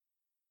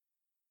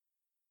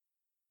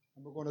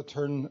And we're going to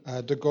turn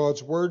to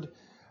God's Word.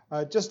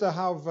 Just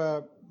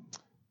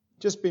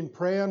been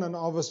praying and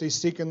obviously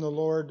seeking the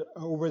Lord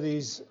over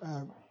these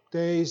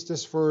days,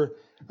 just for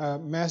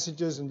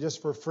messages and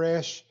just for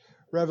fresh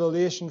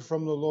revelation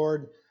from the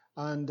Lord.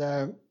 And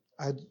a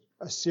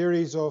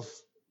series of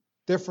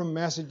different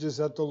messages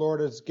that the Lord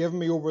has given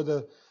me over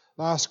the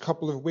last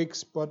couple of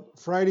weeks. But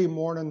Friday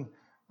morning,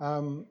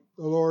 the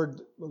Lord,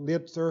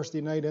 late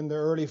Thursday night into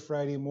early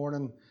Friday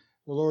morning,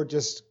 the Lord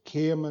just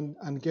came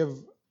and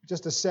gave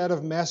just a set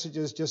of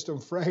messages just on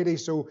Friday.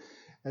 So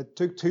it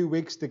took 2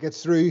 weeks to get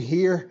through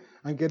here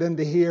and get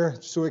into here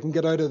so we can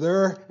get out of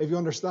there, if you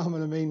understand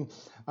what I mean.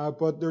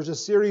 But there's a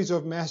series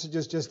of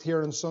messages just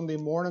here on Sunday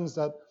mornings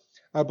that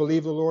I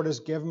believe the Lord has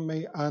given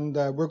me. And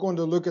we're going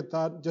to look at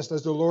that just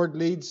as the Lord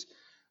leads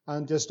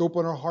and just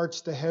open our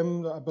hearts to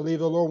Him. I believe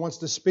the Lord wants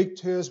to speak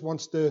to us,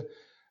 wants to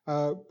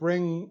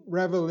bring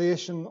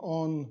revelation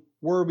on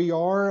where we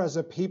are as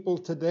a people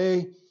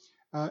today,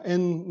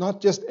 in not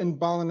just in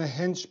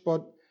Ballynahinch,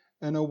 but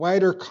in a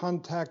wider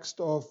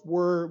context of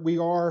where we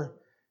are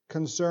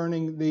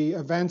concerning the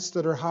events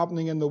that are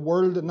happening in the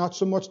world, and not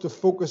so much to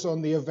focus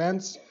on the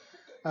events,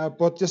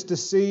 but just to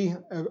see,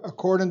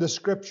 according to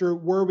Scripture,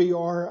 where we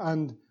are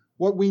and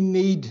what we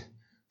need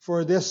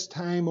for this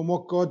time and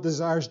what God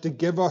desires to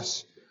give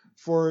us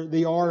for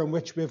the hour in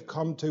which we've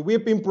come to.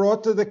 We've been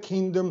brought to the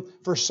kingdom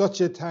for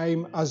such a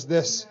time as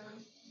this.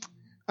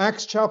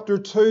 Acts chapter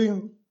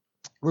 2,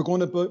 we're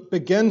going to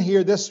begin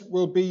here. This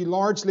will be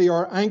largely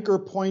our anchor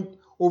point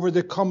over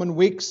the coming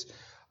weeks.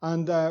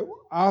 And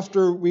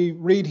after we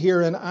read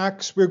here in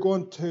Acts, we're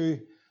going to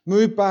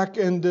move back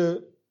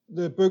into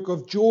the book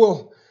of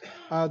Joel,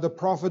 the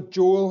prophet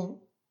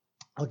Joel.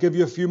 I'll give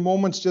you a few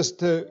moments just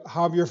to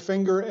have your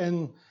finger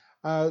in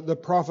the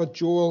prophet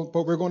Joel.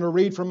 But we're going to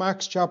read from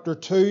Acts chapter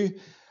 2.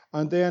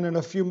 And then in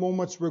a few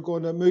moments, we're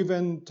going to move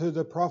into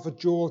the prophet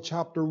Joel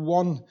chapter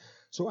 1.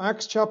 So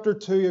Acts chapter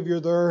 2, if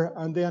you're there.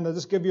 And then I'll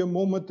just give you a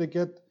moment to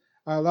get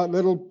that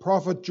little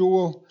prophet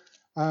Joel.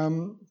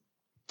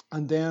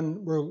 And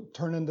then we'll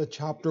turn into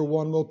chapter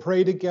 1. We'll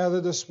pray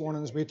together this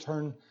morning as we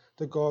turn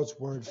to God's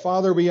Word.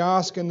 Father, we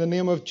ask in the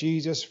name of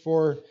Jesus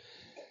for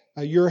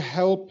your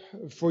help,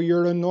 for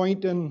your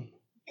anointing.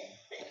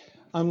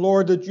 And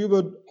Lord, that you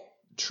would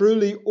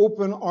truly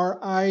open our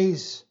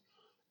eyes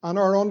and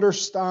our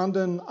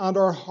understanding and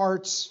our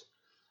hearts.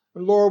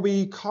 Lord,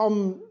 we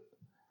come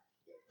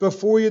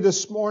before you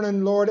this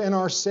morning, Lord, in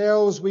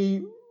ourselves.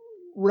 We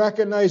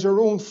recognize our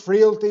own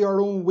frailty,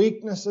 our own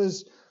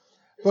weaknesses.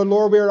 But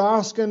Lord, we are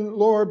asking,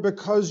 Lord,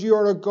 because you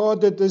are a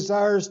God that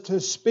desires to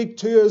speak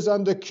to us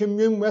and to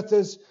commune with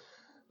us,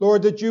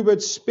 Lord, that you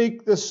would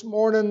speak this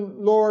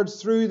morning, Lord,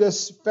 through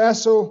this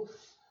vessel.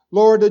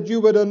 Lord, that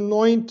you would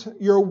anoint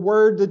your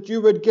word, that you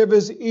would give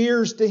us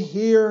ears to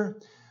hear.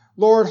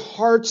 Lord,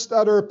 hearts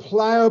that are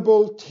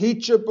pliable,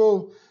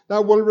 teachable,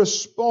 that will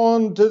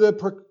respond to the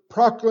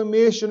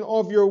proclamation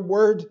of your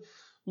word.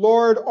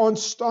 Lord,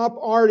 unstop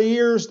our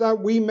ears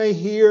that we may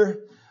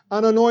hear,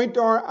 and anoint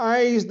our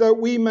eyes that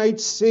we might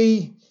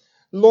see.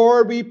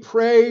 Lord, we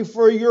pray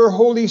for your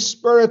Holy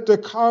Spirit to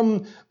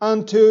come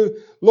and to,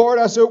 Lord,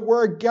 as it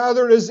were,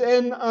 gather us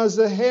in as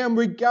the hen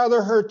would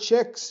gather her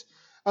chicks.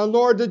 And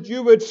Lord, that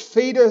you would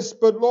feed us,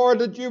 but Lord,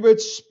 that you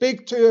would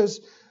speak to us.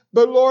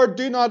 But Lord,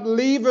 do not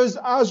leave us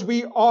as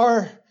we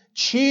are.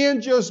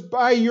 Change us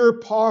by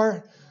your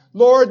power.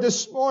 Lord,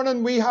 this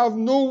morning we have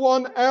no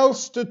one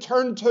else to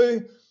turn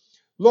to.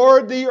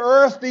 Lord, the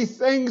earthly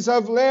things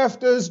have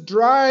left us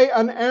dry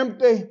and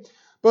empty.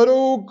 But,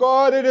 oh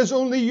God, it is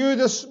only you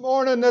this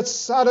morning that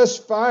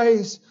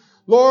satisfies.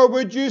 Lord,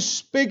 would you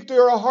speak to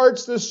our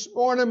hearts this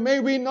morning?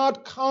 May we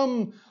not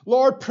come,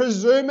 Lord,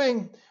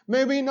 presuming.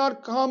 May we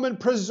not come in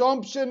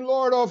presumption,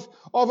 Lord, of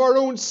our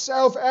own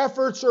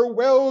self-efforts or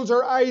wills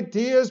or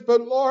ideas.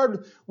 But,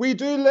 Lord, we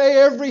do lay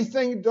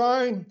everything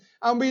down.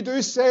 And we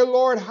do say,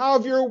 Lord,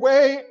 have your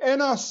way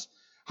in us.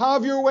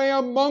 Have your way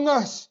among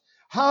us.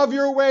 Have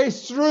your way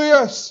through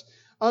us.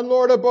 And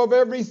Lord, above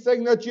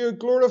everything, that you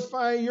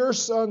glorify your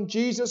Son,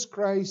 Jesus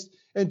Christ.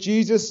 In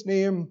Jesus'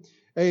 name,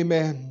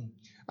 amen.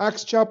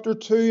 Acts chapter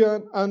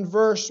 2 and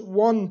verse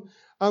 1.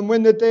 And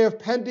when the day of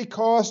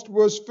Pentecost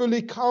was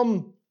fully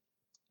come,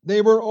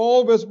 they were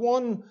all with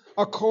one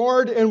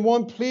accord in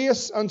one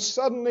place. And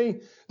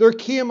suddenly there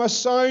came a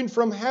sound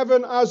from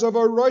heaven as of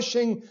a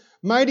rushing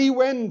mighty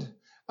wind.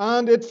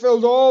 And it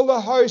filled all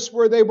the house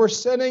where they were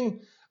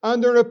sitting.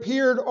 And there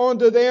appeared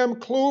unto them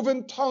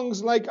cloven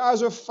tongues like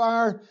as of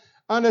fire,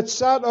 and it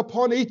sat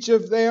upon each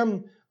of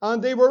them.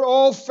 And they were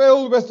all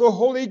filled with the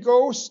Holy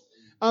Ghost,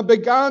 and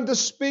began to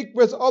speak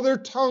with other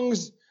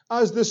tongues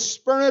as the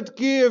Spirit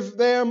gave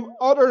them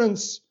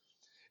utterance.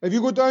 If you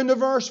go down to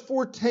verse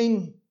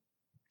 14.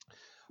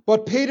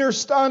 But Peter,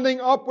 standing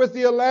up with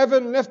the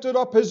 11, lifted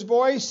up his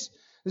voice,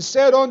 and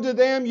said unto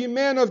them, Ye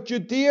men of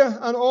Judea,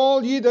 and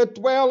all ye that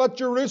dwell at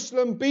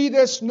Jerusalem, be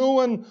this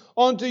known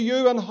unto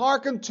you, and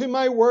hearken to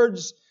my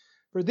words.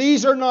 For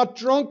these are not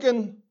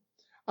drunken,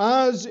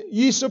 as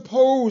ye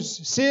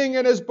suppose, seeing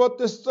it is but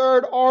the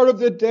third hour of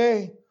the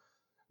day.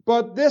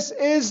 But this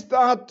is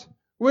that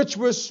which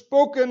was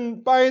spoken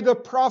by the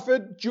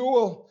prophet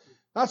Joel.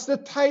 That's the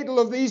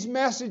title of these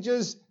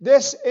messages.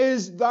 This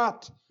is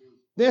that.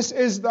 This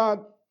is that.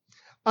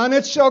 And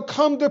it shall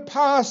come to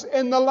pass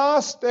in the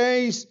last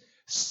days,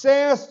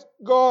 saith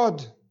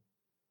God,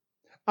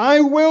 I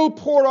will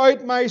pour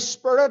out my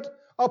Spirit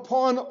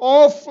upon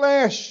all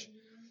flesh,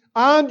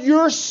 and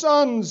your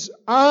sons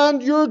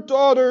and your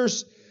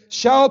daughters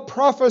shall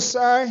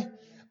prophesy,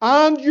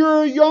 and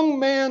your young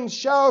men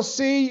shall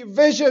see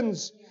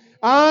visions,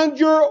 and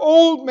your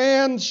old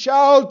men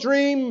shall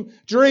dream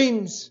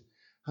dreams.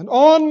 And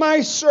on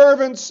my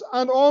servants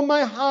and on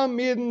my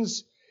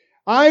handmaidens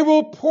I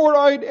will pour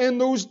out in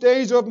those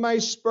days of my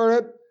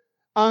Spirit,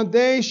 and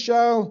they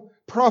shall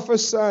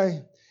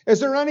prophesy. Is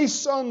there any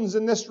sons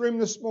in this room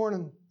this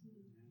morning?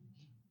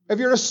 If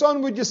you're a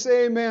son, would you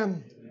say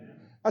amen?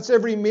 That's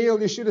every male.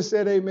 You should have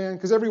said amen,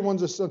 because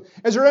everyone's a son.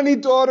 Is there any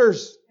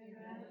daughters?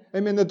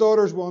 Amen. The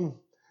daughters won.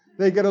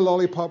 They get a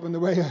lollipop on the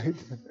way out.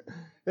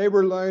 They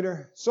were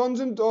louder. Sons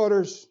and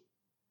daughters.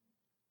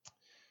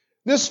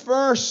 This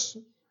verse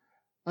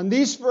and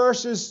these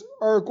verses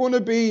are going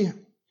to be,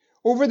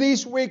 over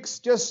these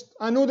weeks,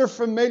 I know they're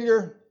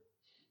familiar.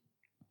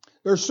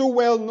 They're so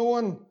well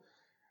known.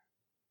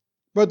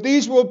 But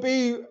these will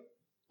be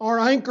our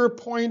anchor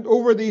point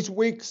over these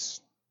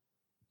weeks.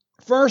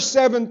 Verse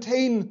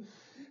 17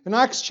 in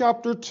Acts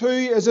chapter 2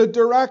 is a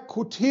direct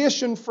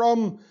quotation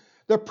from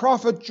the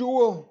prophet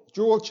Joel.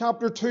 Joel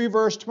chapter 2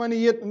 verse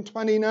 28 and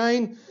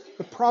 29,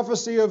 the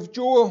prophecy of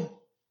Joel.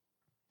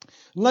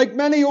 Like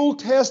many Old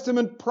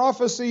Testament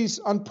prophecies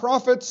and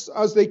prophets,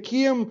 as they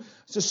came,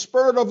 the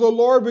Spirit of the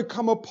Lord would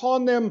come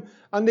upon them,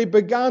 and they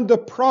began to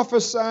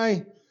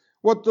prophesy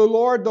what the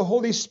Lord, the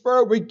Holy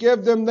Spirit, would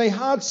give them. They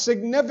had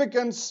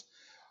significance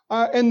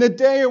in the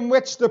day in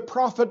which the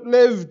prophet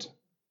lived.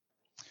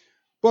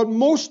 But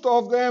most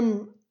of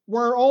them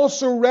were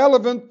also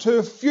relevant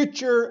to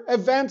future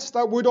events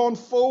that would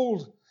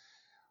unfold.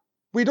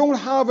 We don't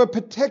have a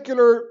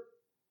particular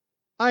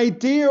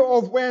idea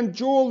of when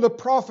Joel the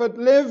prophet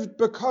lived,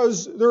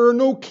 because there are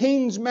no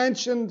kings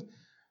mentioned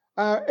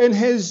in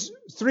his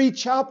 3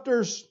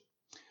 chapters.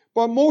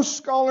 But most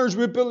scholars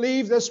would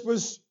believe this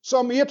was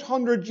some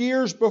 800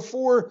 years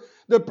before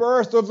the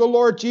birth of the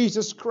Lord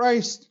Jesus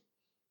Christ.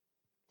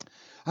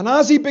 And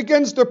as he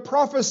begins to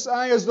prophesy,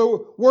 as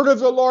the word of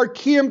the Lord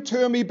came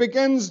to him, he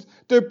begins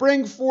to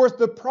bring forth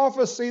the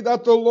prophecy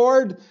that the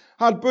Lord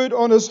had put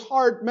on his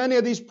heart. Many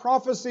of these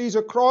prophecies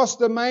across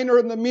the minor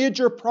and the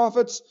major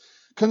prophets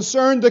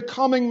concerned the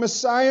coming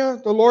Messiah,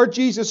 the Lord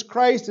Jesus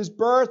Christ, his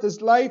birth,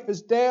 his life,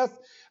 his death,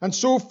 and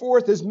so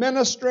forth, his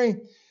ministry.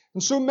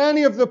 And so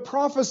many of the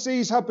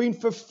prophecies have been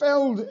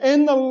fulfilled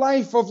in the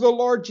life of the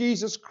Lord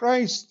Jesus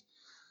Christ.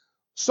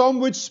 Some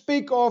would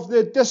speak of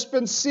the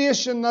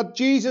dispensation that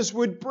Jesus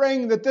would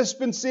bring, the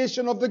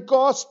dispensation of the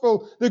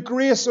gospel, the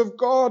grace of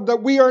God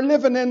that we are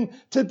living in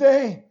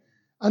today.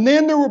 And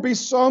then there will be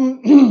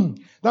some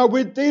that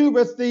would deal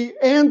with the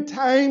end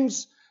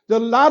times, the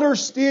latter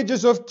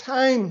stages of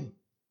time.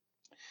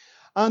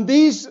 And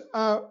these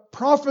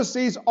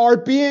prophecies are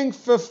being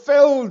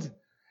fulfilled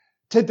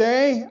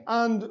today,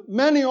 and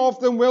many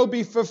of them will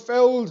be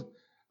fulfilled.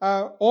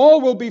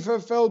 All will be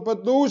fulfilled,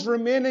 but those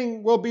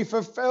remaining will be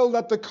fulfilled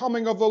at the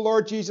coming of the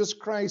Lord Jesus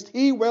Christ.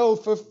 He will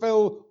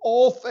fulfill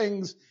all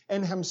things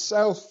in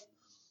himself.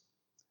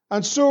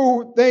 And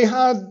so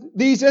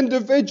these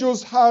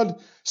individuals had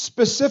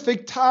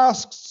specific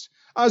tasks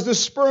as the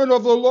Spirit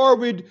of the Lord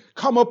would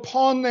come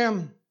upon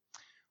them.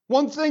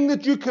 One thing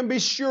that you can be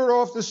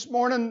sure of this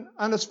morning,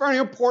 and it's very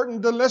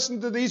important to listen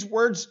to these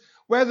words,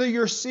 whether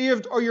you're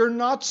saved or you're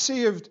not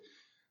saved.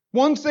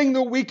 One thing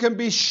that we can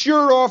be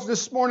sure of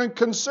this morning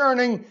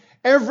concerning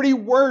every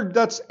word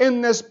that's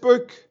in this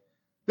book,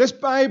 this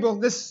Bible,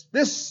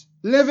 this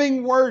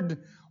living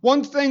word,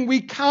 one thing we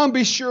can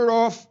be sure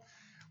of,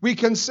 we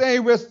can say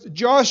with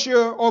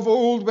Joshua of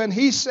old when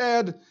he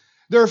said,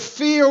 there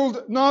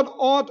failed not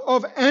aught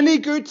of any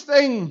good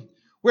thing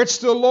which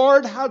the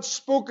Lord had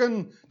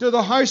spoken to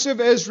the house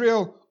of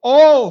Israel,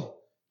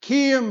 all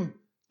came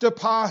to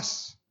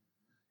pass.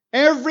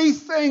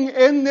 Everything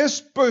in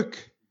this book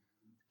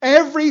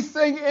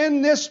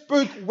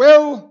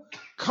will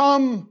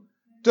come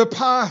to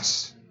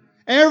pass.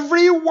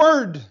 Every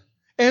word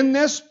in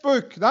this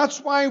book.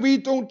 That's why we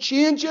don't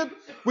change it.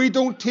 We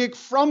don't take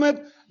from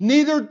it.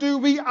 Neither do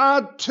we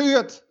add to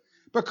it.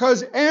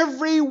 Because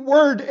every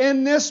word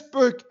in this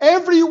book,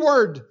 every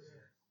word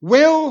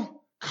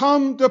will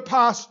come to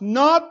pass.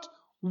 Not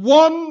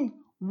one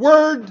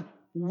word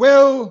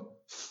will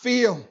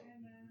fail.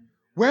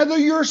 Whether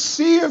you're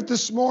saved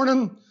this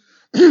morning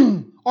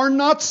or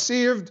not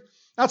saved,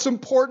 that's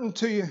important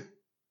to you.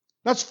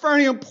 That's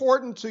very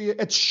important to you.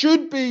 It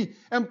should be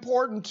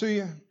important to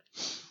you.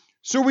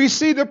 So we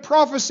see the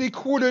prophecy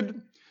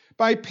quoted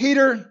by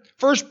Peter,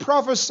 first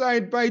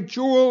prophesied by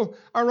Joel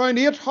around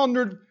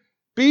 800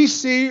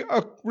 BC,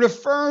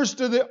 refers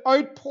to the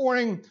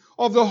outpouring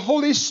of the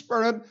Holy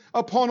Spirit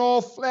upon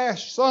all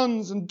flesh,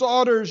 sons and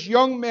daughters,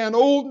 young men,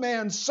 old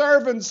men,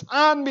 servants,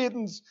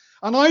 handmaidens,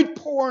 an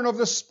outpouring of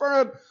the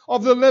Spirit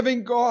of the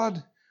living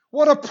God.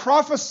 What a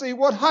prophecy.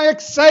 How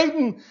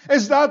exciting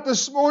is that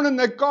this morning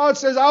that God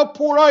says, I'll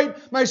pour out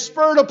my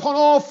Spirit upon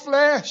all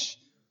flesh.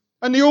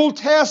 And the Old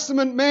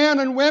Testament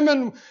men and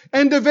women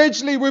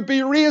individually would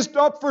be raised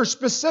up for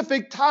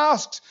specific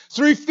tasks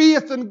through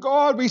faith in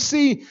God. We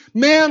see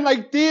men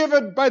like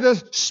David, by the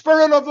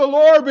Spirit of the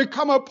Lord, would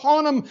come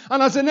upon him.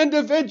 And as an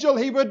individual,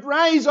 he would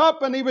rise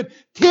up and he would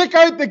take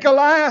out the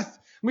Goliath.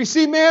 We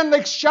see men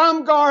like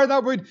Shamgar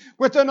that would,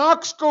 with an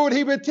ox goad,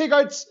 he would take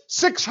out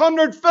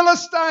 600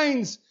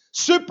 Philistines.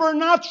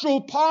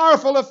 Supernatural,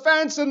 powerful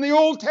offense in the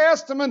Old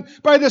Testament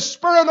by the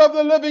Spirit of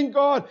the living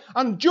God.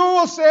 And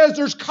Joel says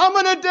there's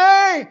coming a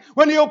day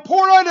when He'll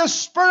pour out His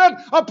Spirit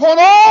upon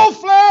all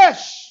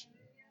flesh.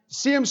 The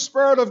same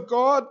Spirit of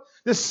God,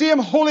 the same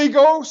Holy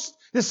Ghost,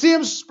 the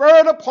same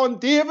Spirit upon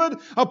David,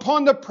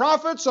 upon the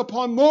prophets,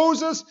 upon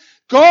Moses.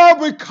 God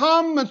would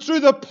come, and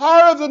through the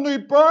power of the new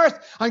birth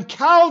and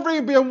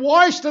Calvary being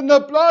washed in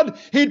the blood,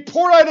 He'd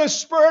pour out His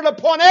Spirit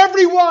upon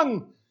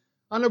everyone.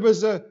 And it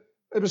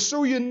was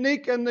so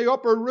unique in the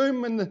upper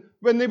room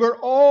when they were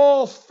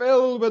all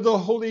filled with the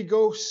Holy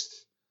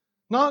Ghost.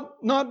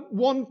 Not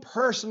one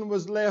person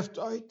was left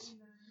out.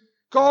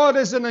 God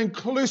is an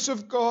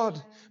inclusive God.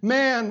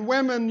 Men,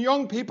 women,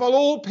 young people,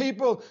 old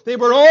people, they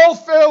were all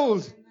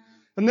filled.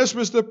 And this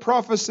was the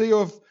prophecy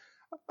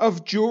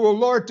of Joel.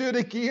 Lord, do it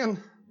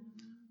again.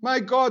 My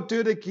God,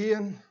 do it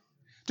again.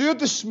 Do it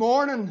this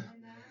morning.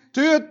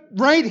 Do it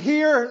right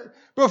here.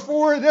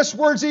 Before this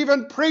word's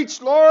even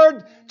preached,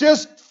 Lord,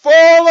 just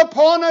fall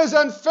upon us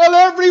and fill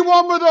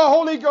everyone with the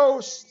Holy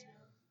Ghost.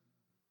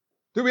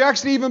 Do we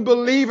actually even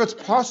believe it's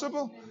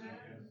possible?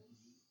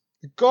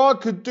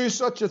 God could do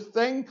such a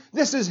thing.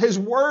 This is His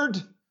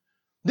Word.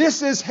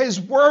 This is His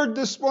Word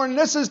this morning.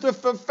 This is the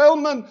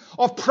fulfillment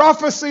of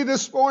prophecy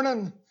this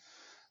morning.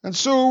 And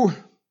so,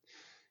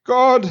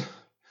 God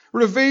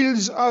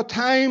reveals a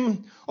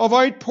time of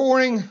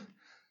outpouring,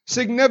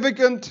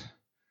 significant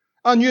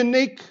and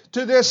unique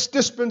to this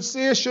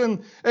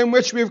dispensation in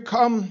which we've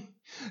come.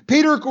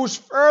 Peter goes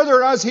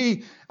further as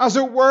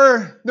it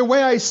were, the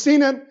way I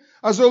seen it,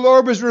 as the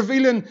Lord was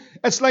revealing.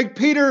 It's like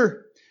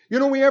Peter,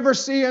 we ever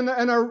see in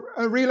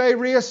a relay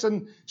race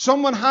and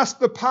someone has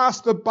to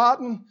pass the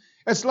baton.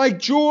 It's like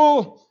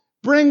Joel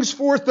brings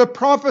forth the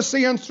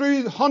prophecy, and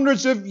through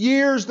hundreds of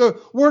years, the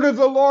word of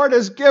the Lord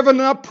is given,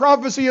 and that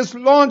prophecy is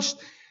launched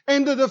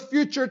into the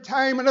future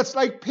time. And it's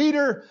like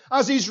Peter,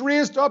 as he's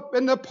raised up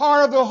in the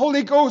power of the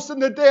Holy Ghost in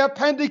the day of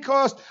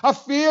Pentecost, a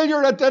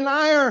failure, a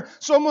denier,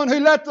 someone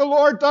who let the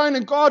Lord down,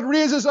 and God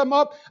raises him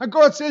up, and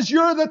God says,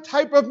 you're the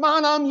type of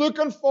man I'm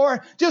looking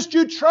for. Just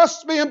you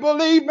trust me and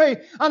believe me.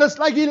 And it's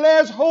like he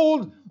lays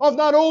hold of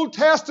that Old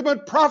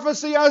Testament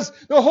prophecy as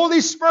the Holy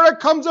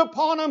Spirit comes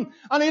upon him,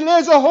 and he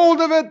lays a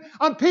hold of it,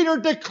 and Peter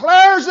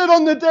declares it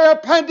on the day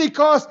of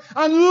Pentecost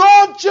and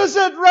launches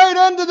it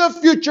right into the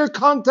future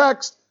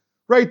context.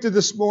 Right to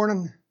this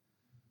morning.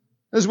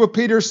 This is what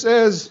Peter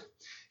says.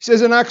 He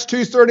says in Acts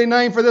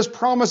 2:39, for this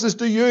promise is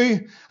to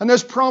you, and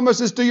this promise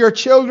is to your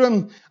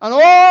children, and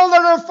all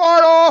that are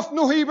far off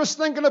know who he was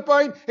thinking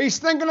about. He's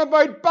thinking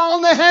about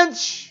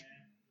Balnahinch,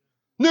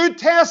 New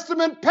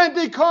Testament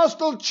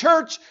Pentecostal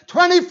church,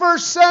 21st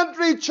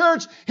century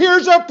church.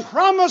 Here's a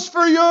promise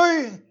for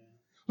you.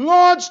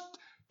 Launched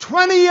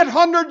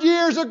 2,800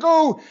 years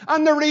ago,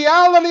 and the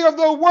reality of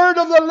the Word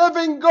of the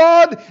living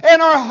God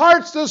in our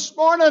hearts this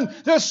morning,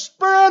 the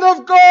Spirit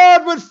of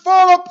God would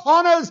fall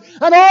upon us,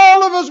 and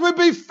all of us would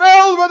be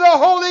filled with the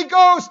Holy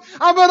Ghost,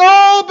 and would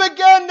all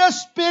begin to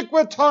speak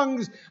with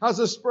tongues as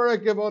the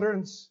Spirit gave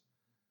utterance.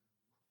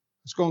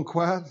 It's gone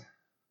quiet.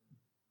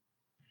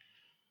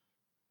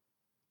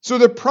 So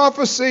the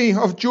prophecy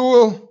of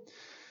Joel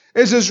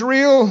is as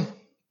real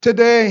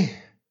today,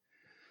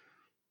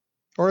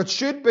 or it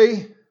should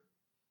be,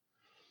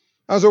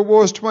 as it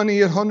was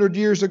 2,800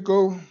 years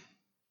ago.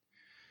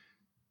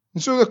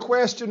 And so the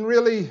question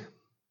really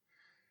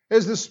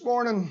is this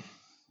morning,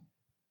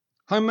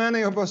 how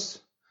many of us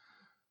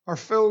are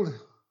filled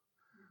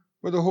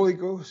with the Holy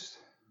Ghost?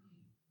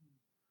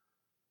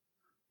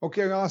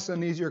 Okay, I'll ask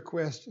an easier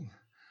question.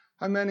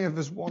 How many of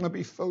us want to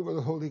be filled with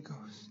the Holy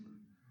Ghost?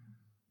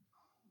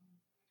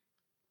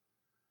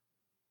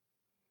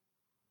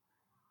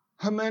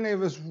 How many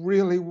of us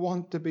really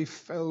want to be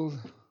filled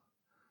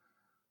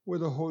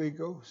with the Holy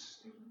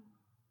Ghost?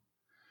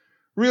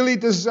 Really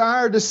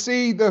desire to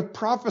see the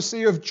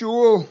prophecy of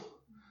Joel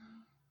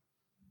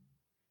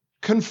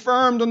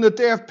confirmed on the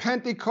day of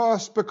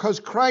Pentecost,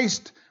 because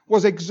Christ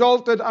was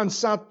exalted and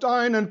sat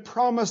down and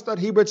promised that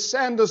He would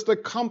send us the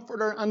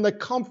Comforter, and the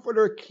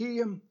Comforter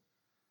came.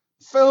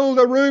 Filled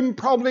a room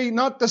probably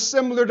not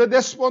dissimilar to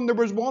this one. There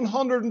was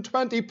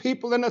 120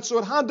 people in it, so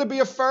it had to be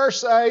a fair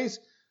size.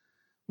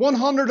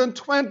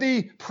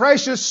 120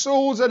 precious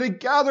souls that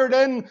had gathered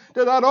in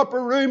to that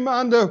upper room,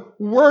 and the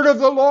word of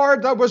the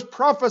Lord that was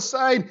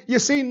prophesied. You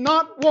see,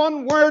 not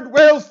one word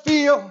will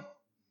fail.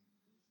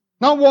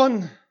 Not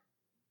one.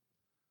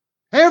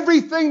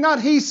 Everything that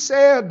He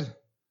said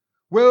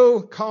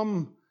will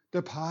come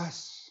to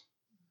pass.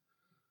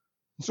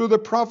 So the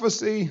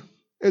prophecy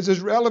is as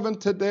relevant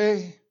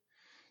today.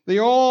 They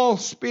all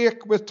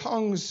spake with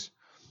tongues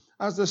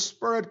as the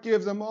Spirit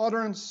gave them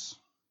utterance.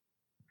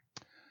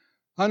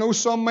 I know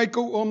some might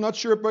go, I'm not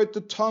sure about the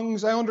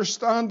tongues. I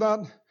understand that.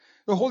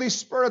 The Holy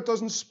Spirit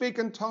doesn't speak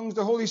in tongues.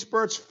 The Holy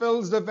Spirit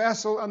fills the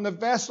vessel, and the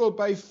vessel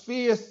by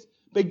faith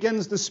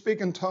begins to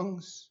speak in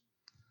tongues.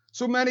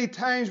 So many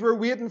times we're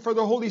waiting for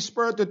the Holy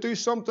Spirit to do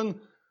something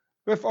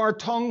with our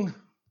tongue.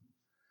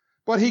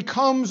 But He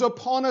comes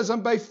upon us,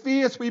 and by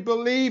faith we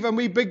believe, and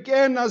we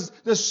begin as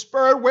the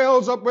Spirit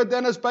wells up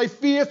within us. By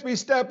faith we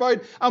step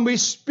out and we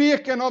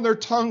speak in other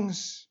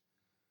tongues.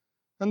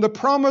 And the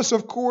promise,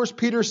 of course,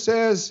 Peter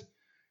says,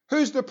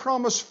 who's the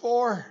promise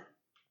for?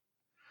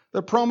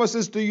 The promise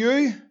is to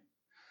you.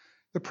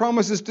 The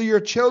promise is to your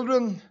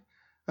children,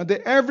 and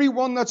to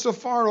everyone that's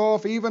afar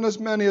off, even as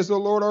many as the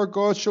Lord our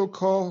God shall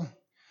call.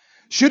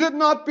 Should it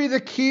not be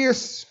the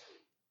case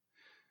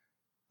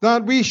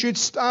that we should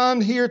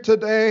stand here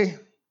today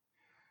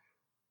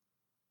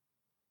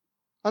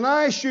and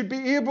I should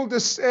be able to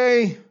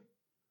say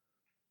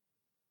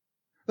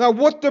that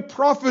what the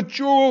prophet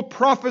Joel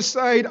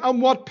prophesied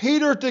and what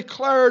Peter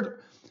declared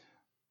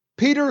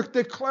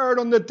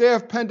on the day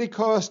of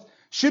Pentecost,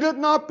 should it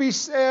not be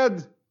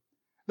said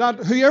that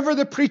whoever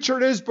the preacher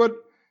is, but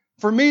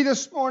for me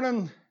this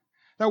morning,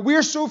 that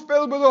we're so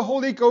filled with the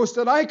Holy Ghost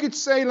that I could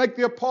say, like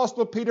the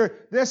Apostle Peter,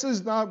 this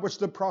is that which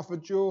the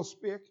prophet Joel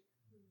spake.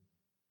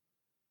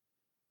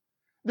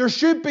 There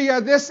should be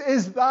a this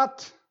is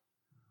that.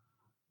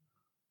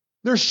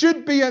 There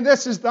should be a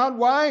this is that.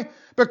 Why?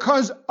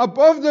 Because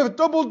above the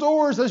double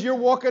doors as you're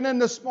walking in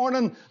this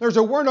morning, there's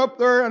a word up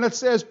there and it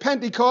says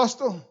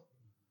Pentecostal.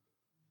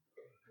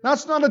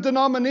 That's not a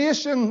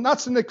denomination,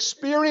 that's an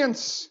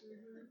experience.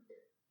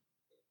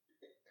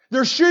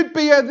 There should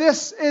be a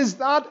this is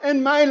that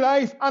in my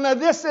life and a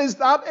this is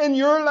that in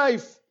your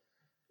life.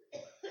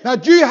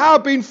 That you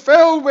have been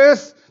filled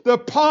with the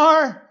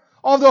power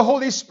of the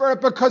Holy Spirit,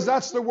 because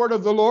that's the word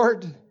of the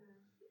Lord.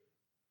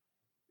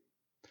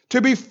 To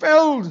be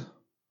filled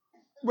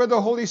with the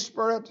Holy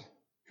Spirit.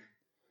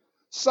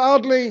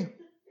 Sadly,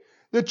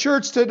 the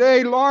church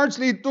today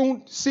largely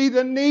don't see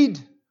the need.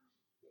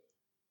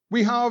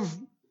 We have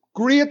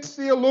great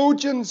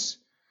theologians,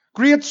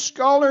 great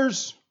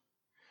scholars,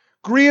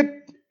 great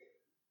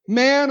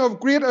men of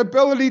great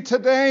ability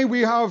today.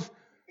 We have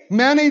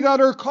many that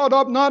are caught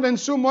up not in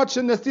so much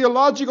in the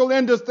theological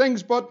end of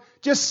things, but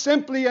just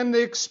simply in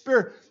the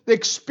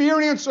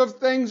experience of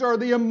things or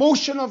the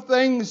emotion of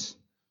things.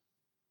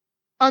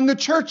 And the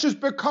church has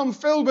become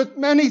filled with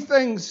many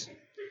things.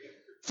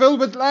 Filled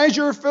with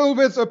leisure, filled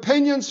with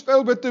opinions,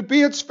 filled with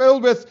debates,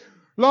 filled with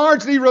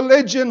largely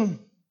religion.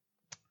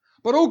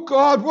 But oh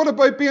God, what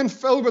about being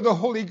filled with the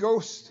Holy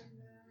Ghost?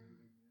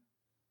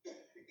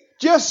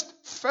 Just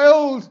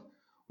filled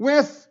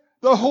with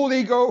the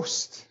Holy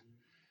Ghost.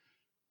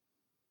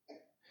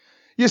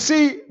 You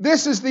see,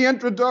 this is the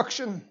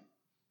introduction.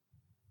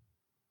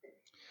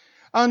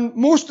 And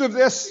most of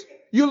this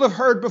you'll have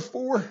heard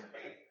before.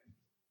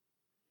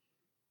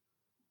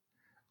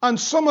 And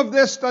some of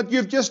this that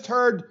you've just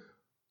heard,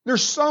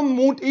 there's some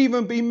won't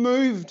even be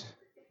moved.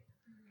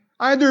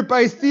 Either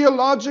by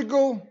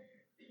theological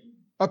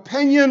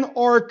opinion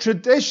or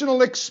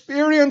traditional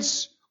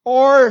experience,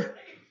 or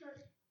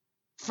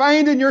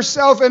finding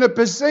yourself in a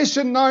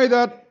position now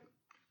that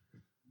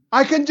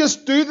I can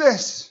just do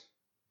this.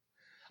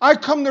 I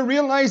come to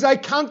realize I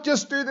can't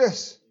just do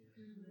this.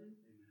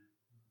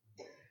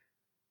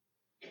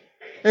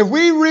 If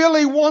we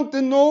really want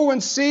to know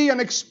and see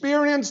and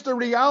experience the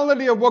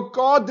reality of what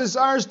God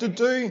desires to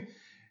do,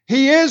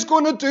 He is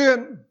going to do it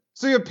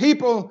through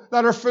people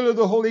that are full of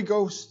the Holy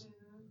Ghost.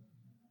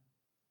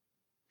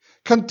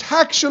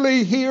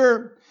 Contextually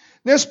here,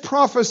 this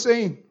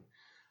prophecy,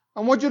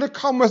 I want you to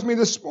come with me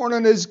this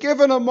morning, is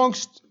given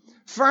amongst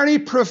very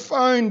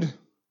profound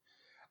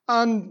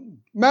and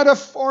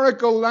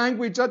metaphorical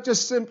language. That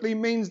just simply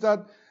means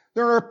that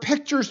there are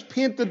pictures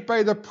painted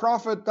by the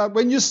prophet that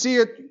when you see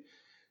it,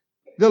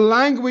 the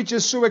language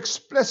is so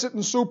explicit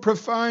and so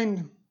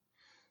profound.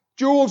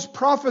 Joel's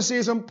prophecy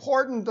is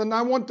important, and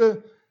I want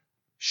to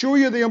show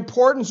you the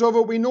importance of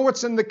it. We know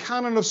it's in the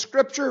canon of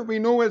Scripture. We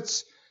know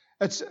it's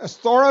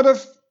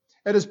authoritative.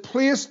 It is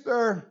placed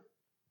there.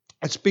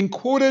 It's been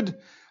quoted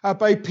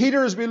by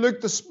Peter as we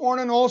looked this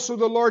morning. Also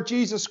the Lord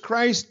Jesus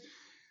Christ,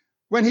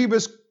 when He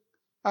was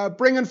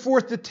bringing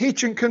forth the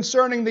teaching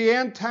concerning the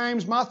end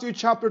times, Matthew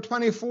chapter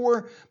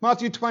 24,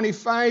 Matthew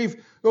 25,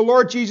 the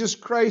Lord Jesus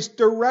Christ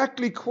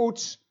directly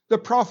quotes the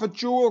prophet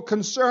Joel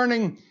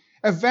concerning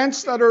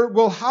events that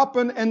will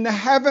happen in the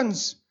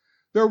heavens.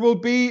 There will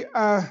be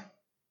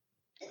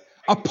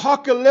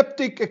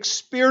apocalyptic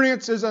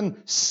experiences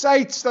and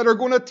sights that are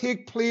going to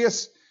take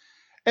place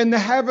in the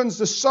heavens.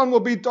 The sun will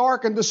be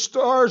darkened, the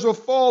stars will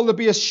fall, there'll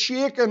be a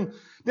shaking.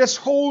 This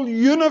whole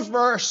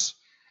universe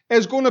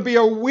is going to be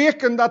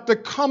awakened at the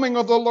coming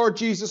of the Lord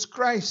Jesus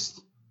Christ.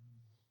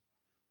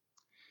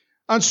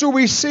 And so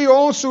we see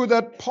also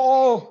that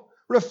Paul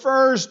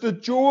refers to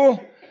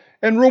Joel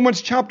in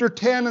Romans chapter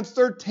 10 and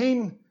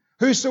 13.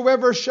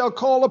 Whosoever shall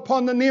call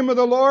upon the name of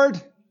the Lord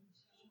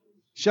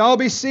Shall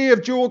be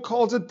saved. Joel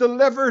calls it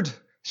delivered.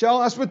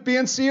 That's what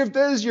being saved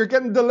is. You're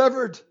getting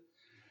delivered.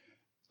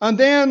 And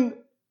then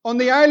on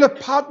the Isle of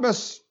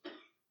Patmos,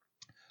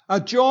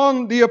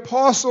 John the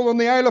Apostle on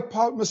the Isle of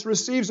Patmos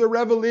receives a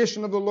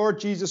revelation of the Lord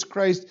Jesus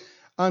Christ.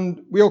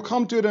 And we'll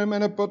come to it in a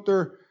minute, but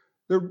the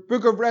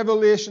book of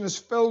Revelation is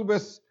filled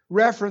with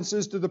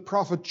references to the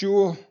prophet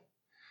Joel.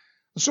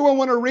 So I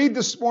want to read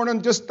this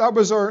morning, that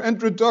was our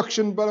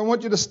introduction, but I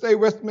want you to stay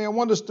with me. I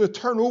want us to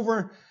turn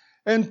over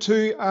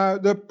into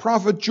the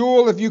prophet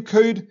Joel, if you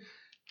could.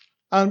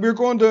 And we're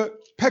going to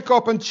pick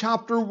up in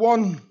chapter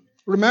 1.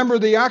 Remember,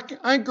 the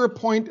anchor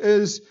point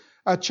is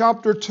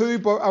chapter 2,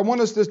 but I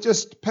want us to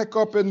just pick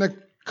up in the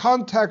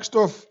context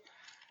of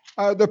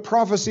the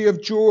prophecy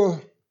of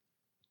Joel.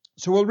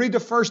 So we'll read the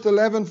first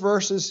 11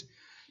 verses.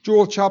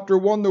 Joel chapter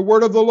 1. The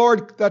word of the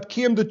Lord that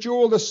came to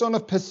Joel, the son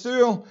of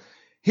Pethuel.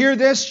 Hear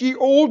this, ye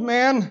old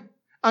men,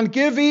 and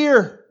give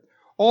ear,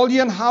 all ye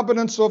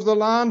inhabitants of the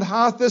land.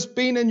 Hath this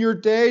been in your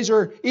days,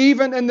 or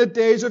even in the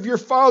days of your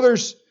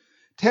fathers?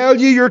 Tell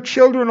ye your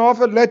children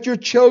of it. Let your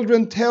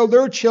children tell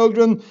their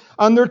children,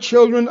 and their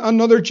children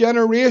another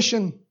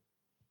generation.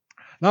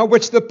 That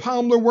which the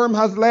palmer worm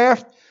hath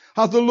left,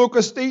 hath the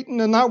locust eaten,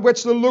 and that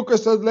which the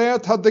locust hath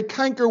left, hath the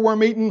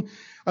cankerworm eaten,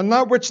 and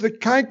that which the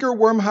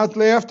cankerworm hath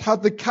left,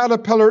 hath the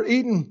caterpillar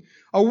eaten.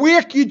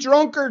 Awake, ye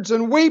drunkards,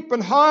 and weep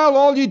and howl,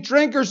 all ye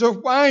drinkers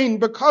of wine,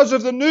 because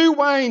of the new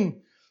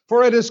wine,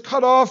 for it is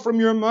cut off from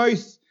your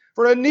mouth.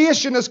 For a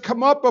nation has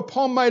come up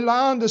upon my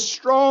land, is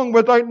strong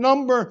without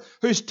number,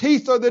 whose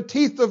teeth are the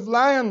teeth of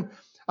lion,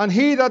 and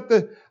he hath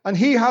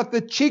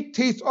the cheek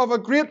teeth of a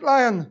great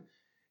lion.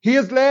 He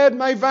hath laid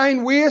my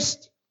vine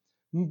waste,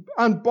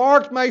 and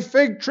barked my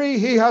fig tree.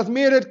 He hath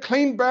made it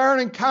clean bare,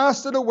 and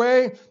cast it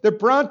away. The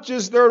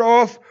branches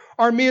thereof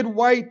are made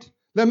white.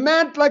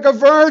 Lament like a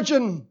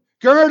virgin,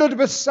 girded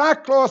with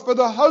sackcloth for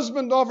the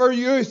husband of her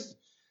youth.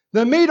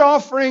 The meat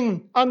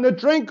offering and the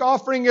drink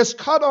offering is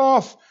cut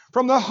off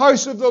from the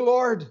house of the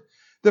Lord.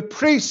 The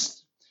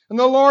priests and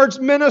the Lord's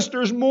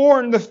ministers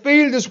mourn. The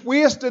field is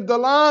wasted. The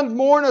land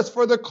mourneth,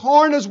 for the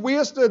corn is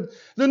wasted.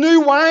 The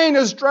new wine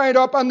is dried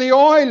up, and the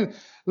oil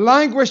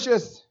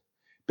languisheth.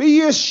 Be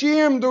ye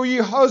ashamed, O ye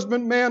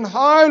husbandmen.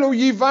 Howl, O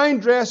ye vine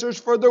dressers,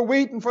 for the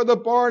wheat and for the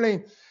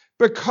barley,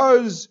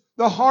 because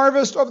the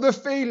harvest of the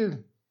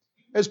field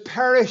is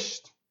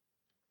perished.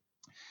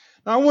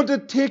 Now, I want to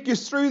take you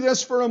through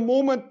this for a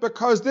moment,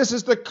 because this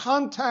is the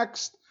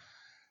context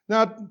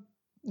that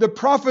the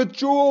prophet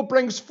Joel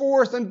brings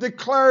forth and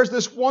declares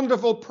this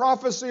wonderful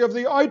prophecy of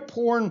the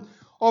outpouring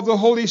of the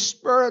Holy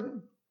Spirit.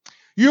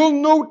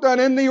 You'll note that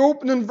in the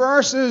opening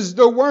verses,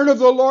 the word of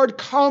the Lord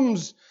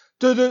comes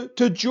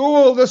to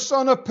Joel, the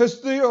son of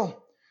Pethuel.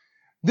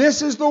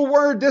 This is the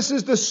word, this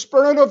is the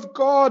Spirit of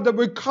God that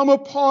would come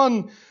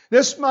upon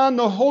this man,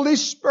 the Holy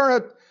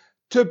Spirit,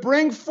 to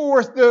bring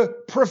forth the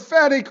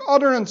prophetic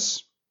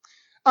utterance.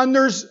 And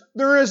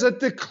there is a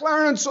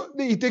declarance.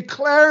 He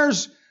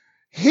declares,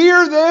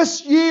 hear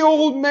this, ye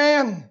old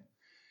men.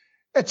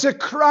 It's a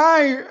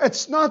cry.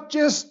 It's not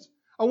just,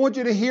 I want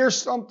you to hear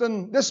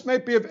something. This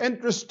might be of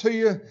interest to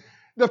you.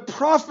 The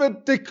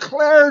prophet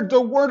declared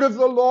the word of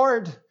the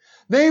Lord.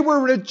 They were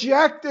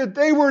rejected.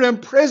 They were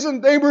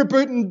imprisoned. They were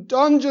put in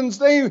dungeons.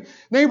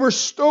 They were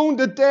stoned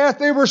to death.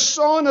 They were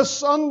sawn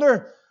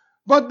asunder.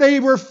 But they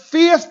were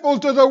faithful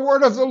to the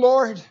word of the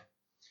Lord.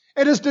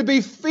 It is to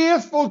be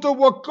faithful to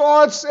what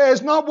God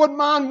says, not what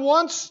man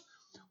wants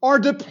or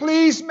to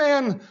please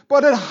men,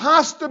 but it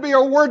has to be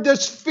a word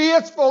that's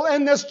faithful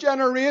in this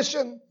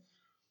generation.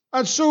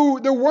 And so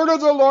the word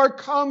of the Lord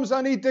comes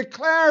and he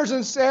declares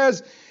and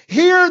says,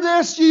 hear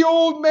this, ye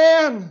old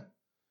men.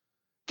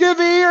 Give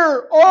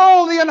ear,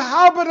 all the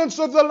inhabitants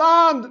of the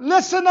land.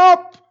 Listen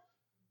up.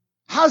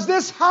 Has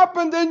this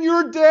happened in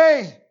your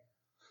day?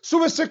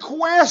 So it's a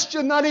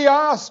question that he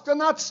asked, and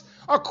that's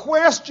a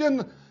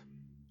question,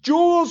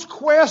 Joel's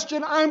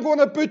question, I'm going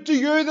to put to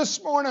you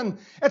this morning.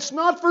 It's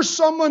not for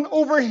someone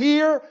over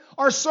here,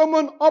 or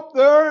someone up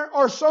there,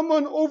 or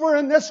someone over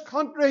in this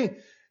country.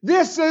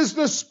 This is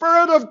the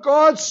Spirit of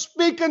God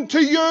speaking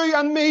to you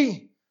and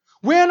me.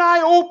 When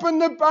I open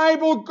the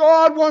Bible,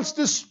 God wants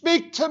to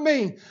speak to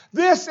me.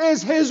 This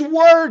is His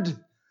Word.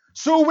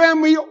 So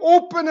when we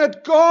open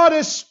it, God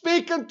is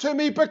speaking to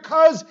me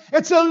because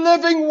it's a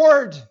living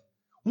Word.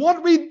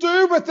 What we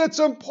do with it's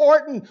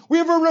important. We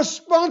have a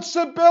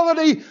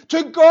responsibility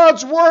to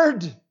God's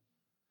Word.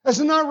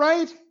 Isn't that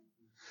right?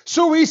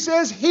 So He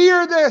says,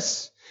 hear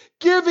this.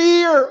 Give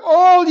ear,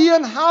 all ye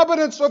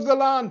inhabitants of the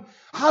land.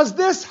 Has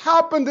this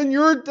happened in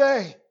your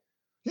day?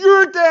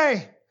 Your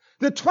day.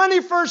 The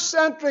 21st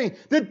century,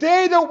 the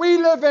day that we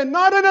live in,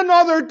 not in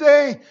another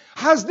day.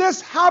 Has this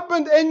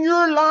happened in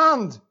your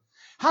land?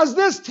 Has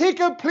this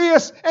taken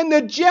place in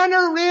the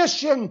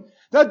generation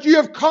that you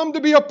have come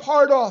to be a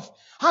part of?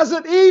 Has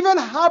it even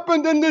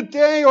happened in the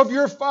day of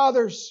your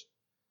fathers?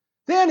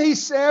 Then he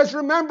says,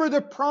 remember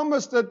the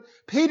promise that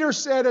Peter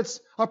said, it's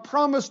a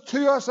promise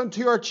to us and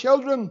to our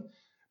children.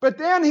 But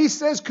then he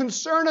says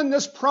concerning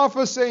this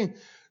prophecy,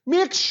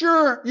 make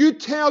sure you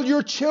tell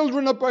your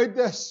children about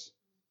this.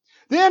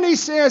 Then he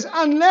says,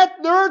 and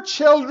let their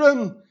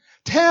children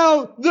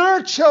tell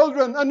their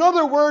children. In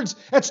other words,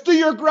 it's to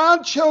your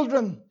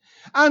grandchildren.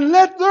 And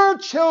let their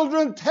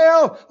children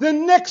tell the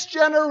next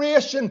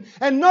generation.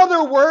 In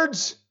other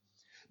words,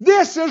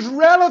 this is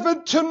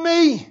relevant to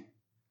me.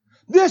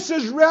 This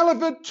is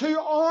relevant to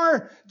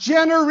our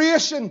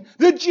generation,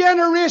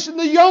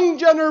 the young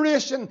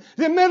generation,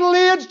 the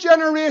middle-aged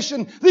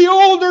generation, the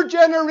older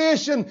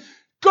generation.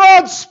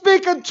 God's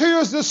speaking to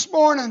us this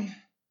morning.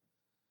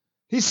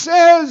 He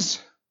says,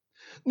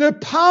 the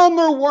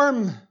palmer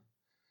worm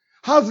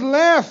has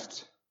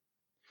left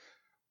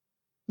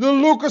the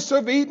locusts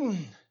have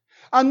eaten,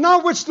 and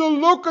that which the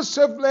locusts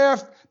have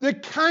left, the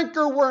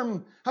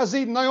cankerworm has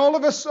eaten. Now all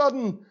of a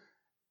sudden,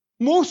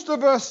 most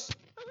of us,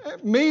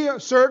 me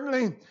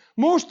certainly,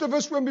 most of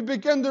us when we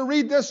begin to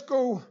read this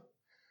go,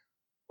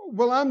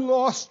 well, I'm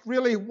lost,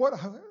 really.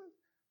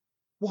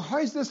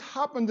 How's this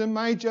happened in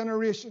my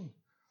generation?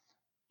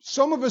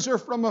 Some of us are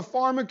from a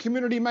farming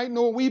community, might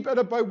know a wee bit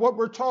about what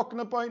we're talking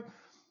about.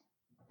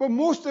 But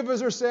most of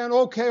us are saying,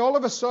 okay, all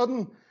of a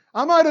sudden,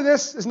 I'm out of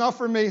this. It's not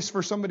for me, it's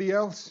for somebody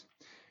else.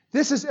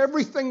 This is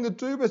everything to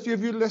do with you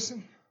if you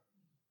listen.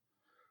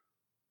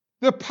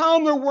 The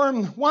palmer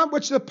worm,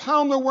 which the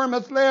palmer worm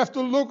hath left,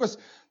 the locust.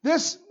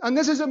 This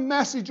is a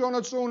message on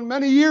its own.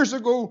 Many years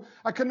ago,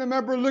 I can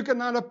remember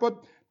looking at it,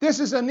 but this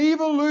is an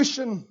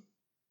evolution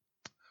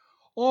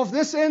of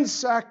this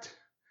insect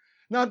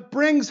that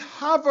brings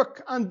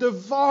havoc and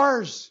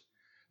devours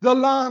the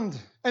land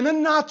in the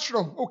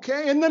natural,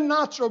 okay? In the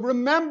natural.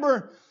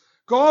 Remember,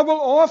 God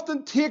will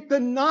often take the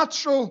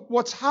natural,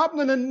 what's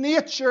happening in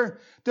nature,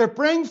 to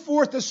bring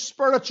forth the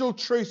spiritual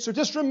truth. So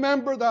just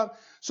remember that.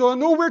 So I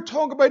know we're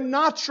talking about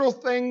natural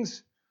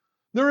things.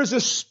 There is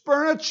a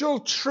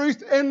spiritual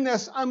truth in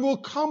this, and we'll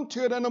come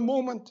to it in a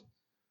moment.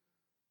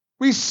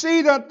 We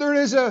see that there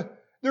is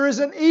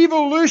an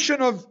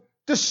evolution of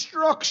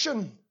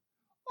destruction,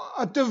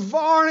 a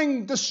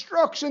devouring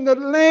destruction that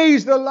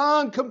lays the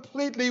land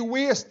completely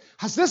waste.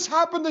 Has this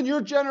happened in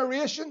your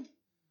generation?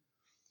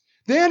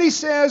 Then he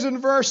says in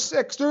verse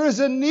 6, there is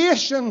a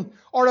nation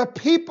or a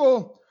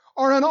people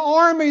or an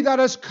army that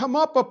has come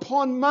up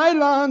upon my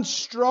land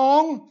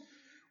strong,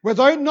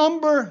 without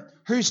number,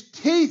 whose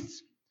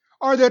teeth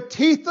are the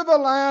teeth of a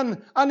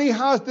lion, and he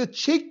has the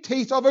cheek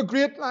teeth of a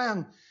great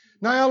lion.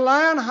 Now a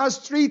lion has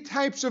three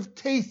types of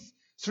teeth.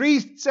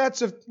 Three types.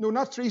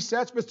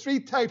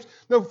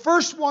 The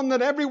first one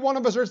that every one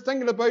of us are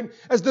thinking about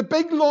is the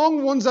big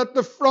long ones at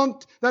the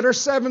front that are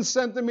 7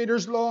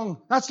 centimeters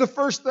long. That's the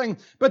first thing.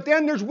 But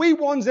then there's wee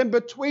ones in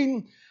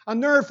between,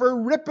 and they're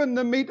for ripping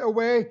the meat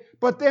away.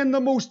 But then the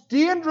most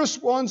dangerous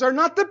ones are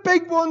not the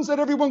big ones that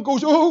everyone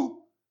goes, oh.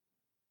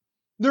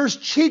 There's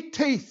cheek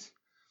teeth.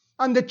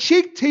 And the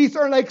cheek teeth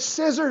are like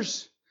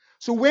scissors.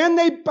 So when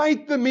they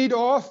bite the meat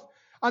off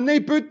and they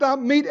put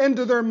that meat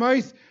into their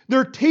mouth,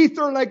 their teeth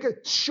are like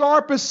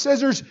sharp as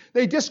scissors.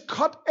 They just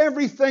cut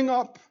everything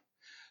up.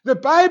 The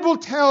Bible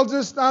tells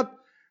us that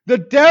the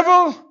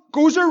devil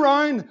goes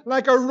around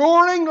like a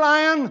roaring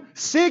lion,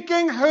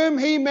 seeking whom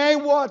he may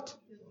what?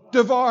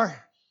 Devour.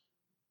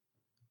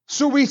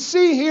 So we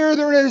see here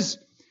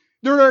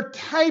there are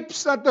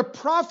types that the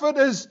prophet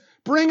is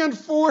bringing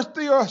forth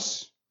to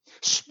us.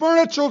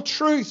 Spiritual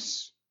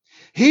truths.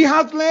 He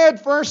hath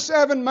laid, verse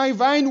 7, my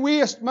vine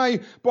waste, my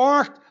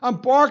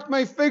barked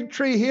my fig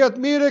tree. He hath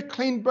made it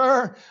clean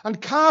bare and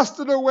cast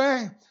it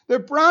away. The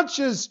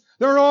branches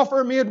thereof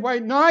are made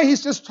white. Now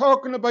he's just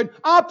talking about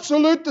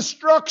absolute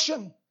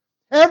destruction.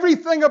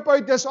 Everything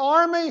about this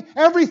army,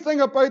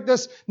 everything about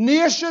this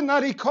nation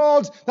that he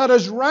calls, that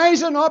is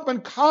rising up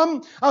and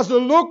come as the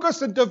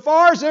locust and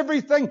devours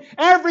everything.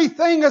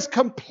 Everything is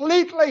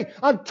completely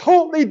and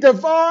totally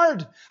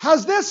devoured.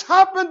 Has this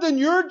happened in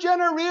your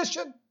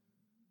generation?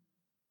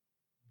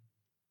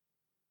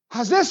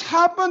 Has this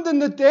happened in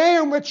the day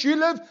in which you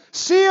live?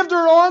 Saved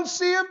or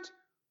unsaved?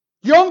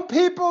 Young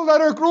people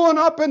that are growing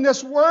up in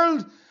this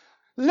world,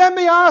 let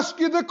me ask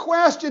you the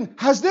question,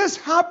 has this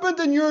happened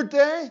in your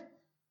day?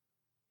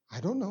 I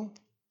don't know.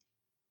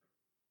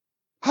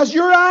 Has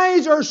your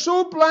eyes are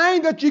so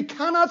blind that you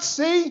cannot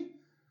see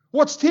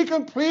what's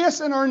taking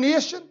place in our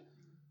nation?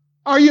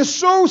 Are you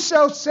so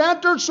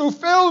self-centered, so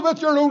filled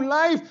with your own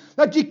life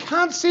that you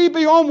can't see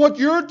beyond what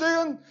you're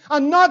doing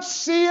and not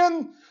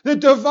seeing the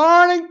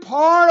devouring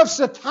power of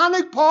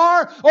satanic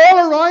power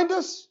all around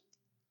us?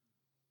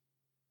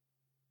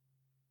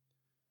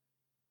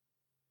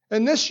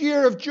 In this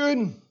year of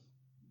June,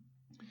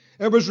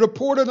 it was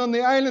reported on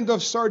the island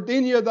of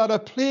Sardinia that a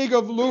plague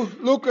of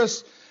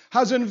locusts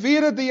has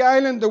invaded the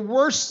island, the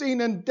worst seen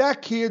in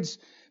decades,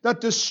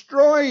 that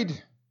destroyed,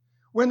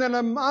 within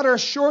a matter of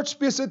short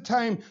space of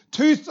time,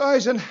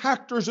 2,000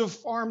 hectares of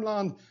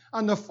farmland,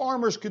 and the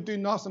farmers could do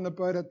nothing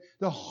about it.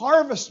 The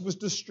harvest was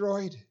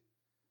destroyed.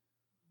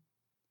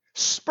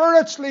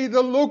 Spiritually,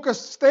 the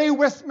locusts, stay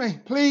with me,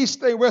 please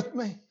stay with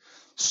me.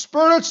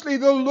 Spiritually,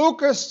 the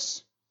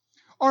locusts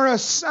are a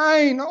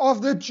sign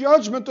of the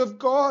judgment of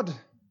God.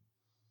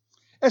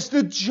 It's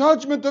the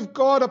judgment of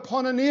God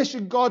upon a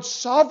nation. God's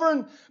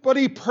sovereign, but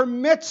He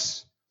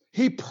permits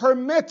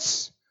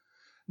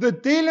the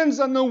dealings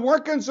and the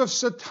workings of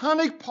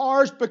satanic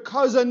powers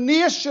because a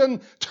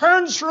nation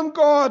turns from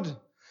God.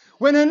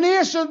 When a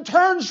nation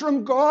turns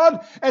from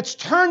God, it's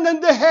turned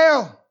into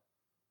hell.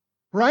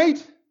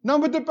 Right?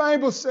 Not what the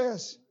Bible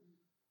says.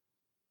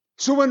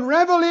 So in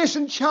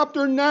Revelation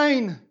chapter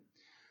 9,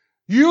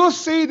 you'll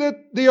see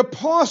that the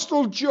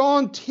Apostle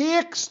John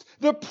takes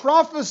the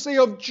prophecy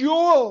of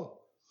Joel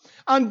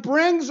and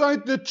brings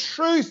out the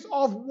truth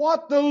of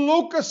what the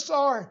locusts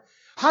are.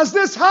 Has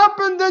this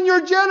happened in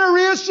your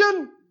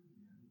generation?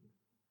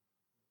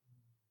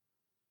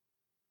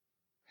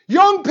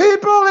 Young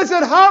people, is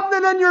it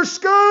happening in your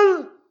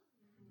school?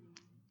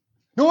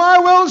 No, I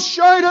will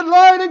shout it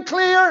loud and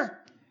clear.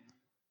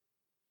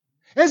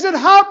 Is it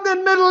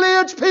happening,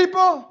 middle-aged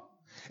people?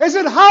 Is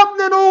it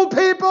happening, old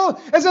people?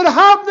 Is it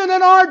happening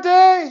in our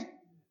day?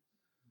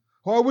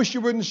 Oh, I wish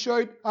you wouldn't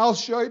shout. I'll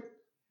shout.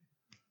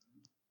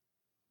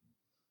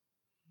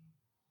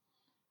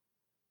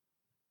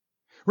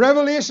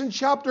 Revelation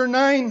chapter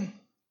 9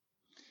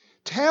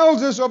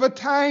 tells us of a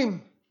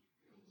time.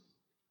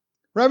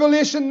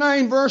 Revelation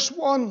 9 verse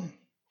 1.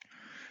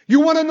 You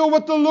want to know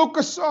what the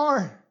locusts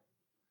are?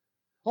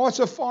 Oh, it's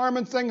a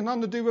farming thing,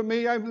 nothing to do with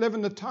me. I live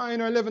in the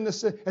town, I live in the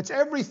city. It's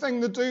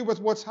everything to do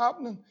with what's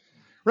happening.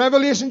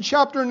 Revelation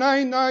chapter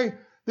 9 now,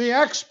 the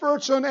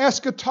experts on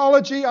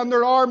eschatology, and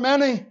there are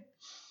many,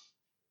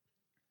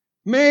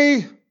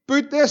 may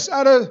put this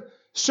at a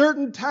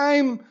certain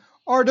time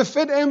or to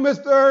fit in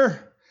with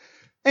their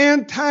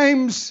end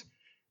times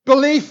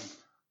belief.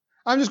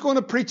 I'm just going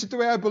to preach it the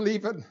way I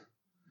believe it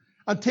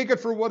and take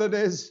it for what it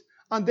is.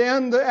 And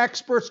then the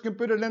experts can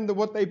put it into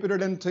what they put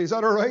it into. Is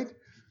that all right?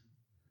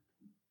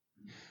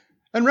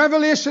 In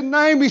Revelation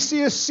 9, we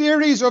see a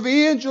series of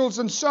angels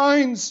and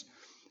signs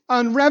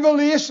and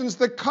revelations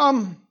that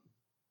come.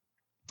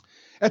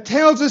 It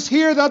tells us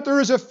here that there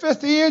is a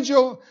fifth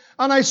angel,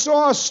 and I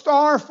saw a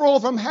star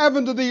fall from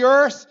heaven to the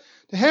earth.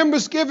 To him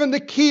was given the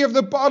key of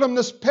the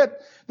bottomless pit.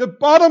 The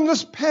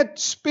bottomless pit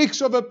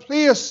speaks of a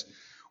place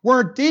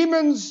where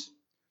demons,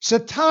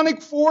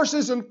 satanic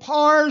forces and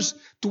powers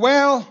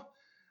dwell.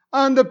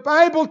 And the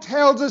Bible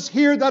tells us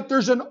here that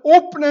there's an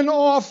opening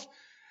of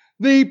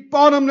the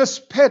bottomless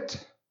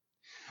pit.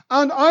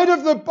 And out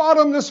of the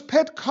bottomless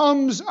pit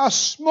comes a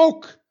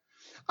smoke,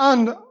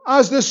 and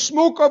as the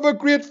smoke of a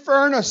great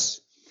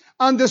furnace.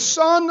 And the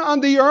sun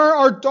and the earth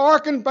are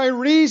darkened by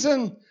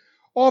reason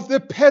of the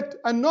pit.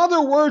 In other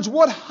words,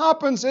 what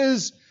happens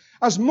is,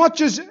 as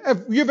much as if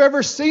you've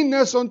ever seen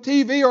this on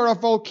TV or a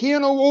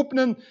volcano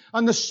opening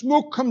and the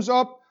smoke comes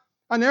up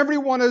and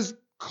everyone is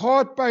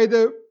caught by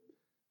the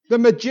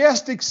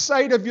majestic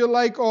sight, if you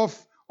like, of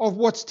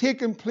what's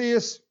taking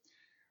place.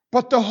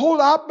 But the whole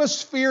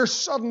atmosphere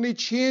suddenly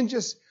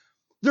changes.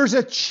 There's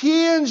a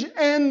change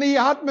in the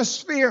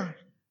atmosphere.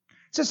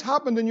 Has this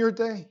happened in your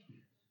day?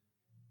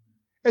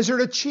 Is there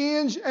a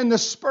change in the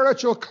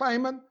spiritual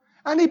climate?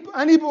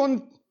 Anybody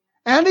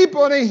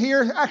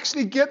here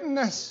actually getting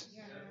this?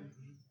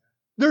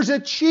 There's a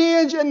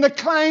change in the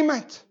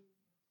climate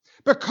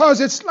because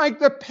it's like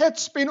the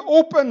pit's been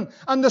open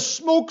and the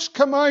smoke's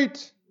come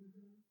out.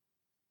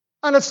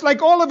 And it's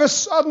like all of a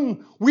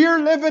sudden we're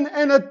living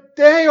in a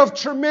day of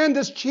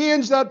tremendous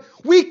change that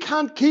we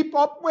can't keep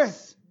up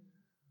with.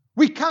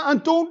 We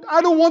can't,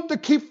 I don't want to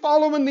keep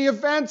following the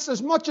events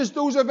as much as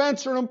those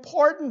events are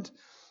important.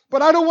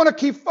 But I don't want to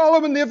keep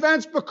following the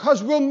events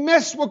because we'll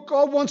miss what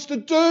God wants to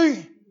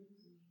do.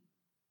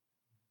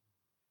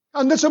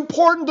 And it's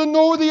important to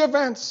know the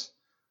events.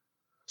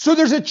 So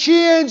there's a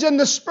change in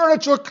the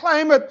spiritual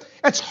climate.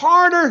 It's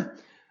harder.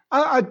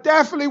 I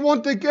definitely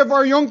want to give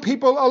our young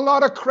people a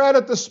lot of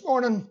credit this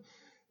morning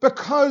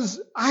because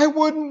I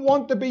wouldn't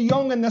want to be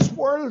young in this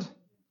world.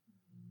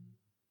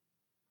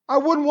 I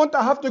wouldn't want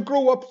to have to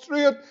grow up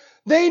through it.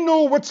 They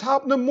know what's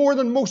happening more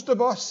than most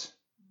of us.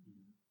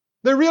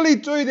 They really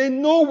do. They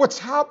know what's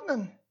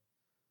happening.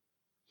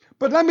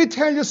 But let me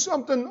tell you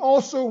something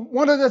also.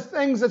 One of the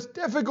things that's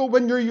difficult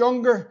when you're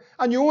younger,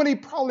 and you only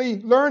probably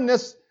learn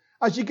this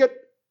as you get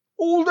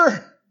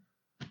older,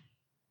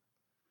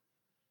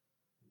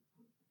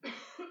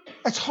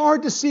 it's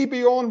hard to see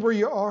beyond where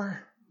you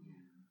are.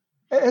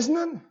 Isn't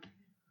it?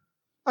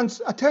 And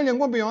I tell you, I'm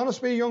going to be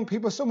honest with you, young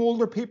people, some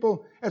older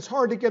people, it's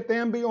hard to get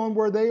them beyond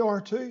where they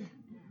are too.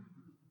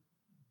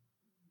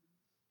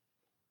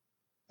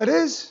 It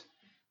is.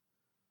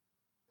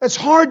 It's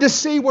hard to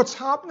see what's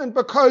happening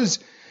because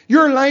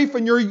your life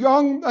and you're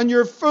young and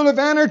you're full of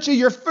energy,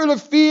 you're full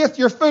of faith,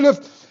 you're full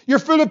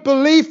of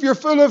belief, you're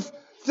full of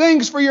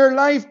things for your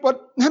life.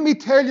 But let me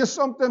tell you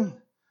something.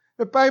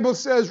 The Bible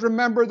says,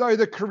 remember thou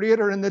the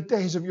Creator in the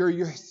days of your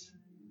youth.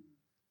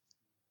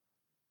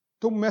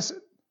 Don't miss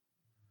it.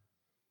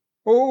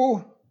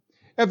 Oh,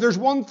 if there's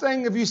one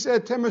thing, if you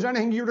said, Tim, is there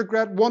anything you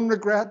regret? One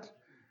regret.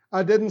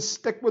 I didn't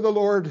stick with the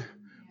Lord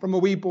from a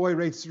wee boy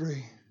right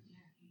through.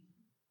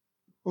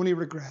 Only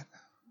regret.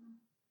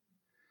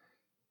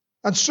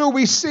 And so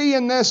we see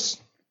in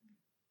this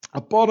a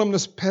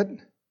bottomless pit.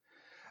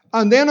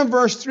 And then in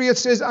verse 3 it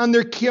says, and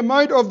there came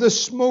out of the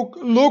smoke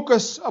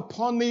locusts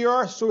upon the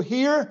earth. So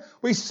here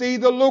we see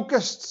the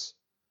locusts.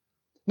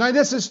 Now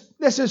this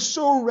is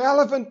so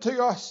relevant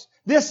to us.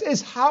 This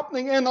is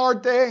happening in our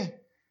day.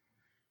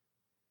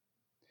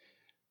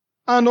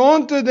 And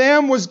unto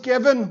them was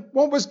given,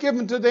 what was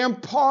given to them?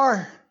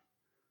 Power.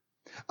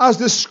 As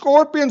the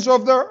scorpions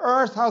of the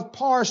earth have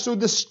power. So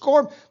the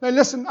scorpion. Now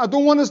listen, I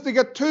don't want us to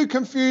get too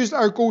confused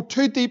or go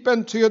too deep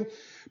into it.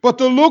 But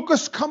the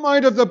locusts come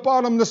out of the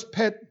bottomless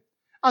pit.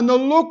 And the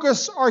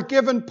locusts are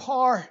given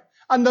power.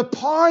 And the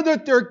power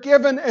that they're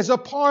given is a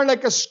power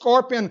like a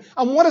scorpion.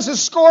 And what does a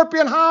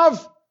scorpion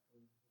have?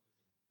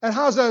 It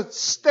has a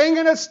sting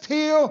in its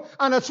tail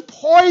and it's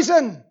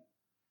poison.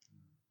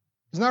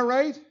 Isn't that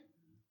right?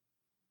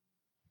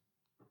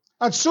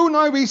 And so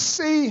now we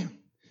see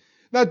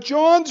that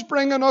John's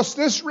bringing us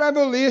this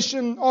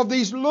revelation of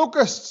these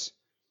locusts,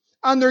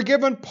 and they're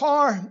given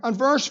power. And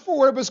verse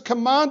 4, it was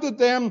commanded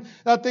them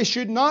that they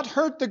should not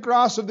hurt the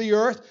grass of the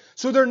earth.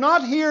 So they're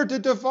not here to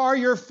devour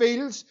your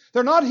fields.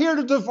 They're not here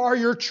to devour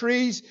your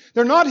trees.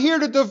 They're not here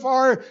to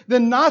devour the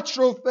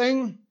natural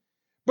thing.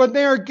 But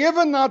they are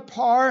given that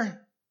power.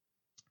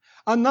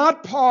 And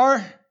that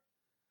power,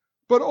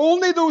 but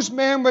only those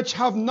men which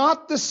have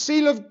not the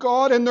seal of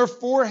God in their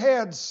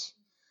foreheads.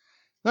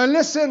 Now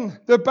listen,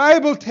 the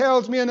Bible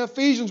tells me in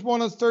Ephesians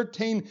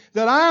 1:13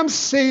 that I am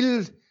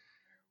sealed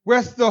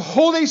with the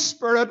Holy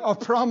Spirit of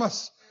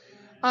promise.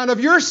 And if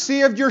you're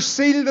saved, you're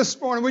sealed this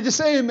morning. Would you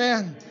say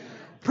amen?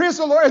 Praise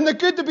the Lord. Isn't it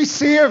good to be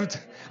saved?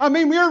 I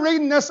mean, we're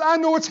reading this. I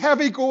know it's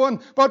heavy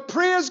going. But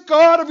praise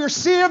God, if you're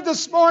saved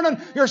this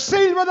morning, you're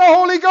sealed with the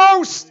Holy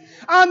Ghost.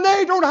 And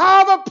they don't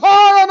have a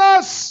power on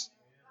us.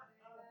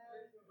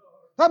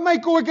 That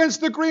might go against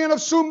the grain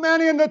of so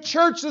many in the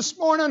church this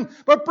morning.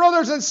 But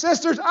brothers and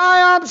sisters,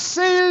 I am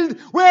sealed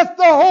with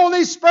the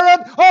Holy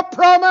Spirit of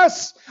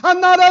promise. And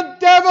not a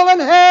devil in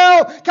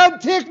hell can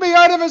take me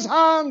out of his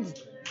hand.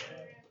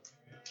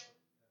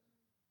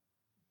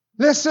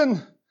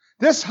 Listen,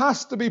 this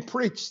has to be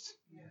preached.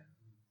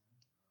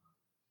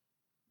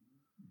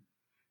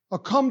 I'll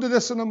come to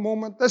this in a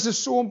moment. This is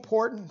so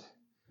important.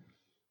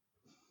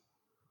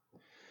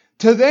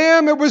 To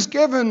them it was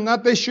given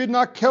that they should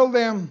not kill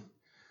them.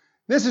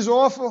 This is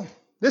awful.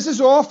 This is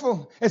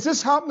awful. Is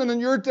this happening in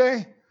your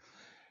day?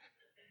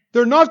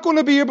 They're not going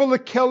to be able to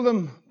kill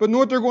them, but know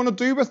what they're going to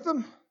do with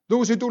them?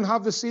 Those who don't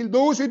have the seal.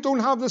 Those who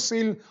don't have the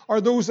seal are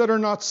those that are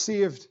not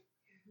saved.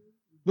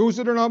 Those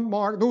that are not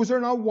marked. Those that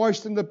are not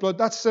washed in the blood.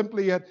 That's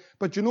simply it.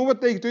 But you know what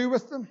they do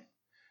with them?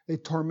 They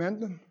torment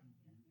them.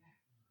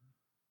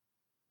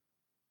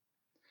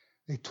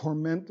 They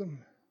torment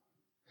them.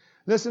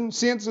 Listen,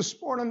 saints, this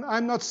morning,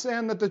 I'm not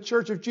saying that the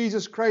Church of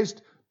Jesus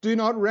Christ do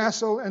not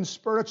wrestle in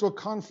spiritual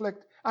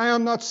conflict. I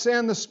am not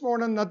saying this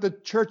morning that the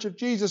Church of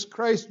Jesus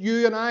Christ,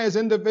 you and I as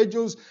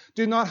individuals,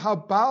 do not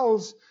have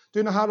battles,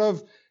 do not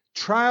have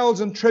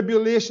trials and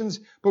tribulations.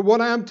 But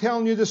what I am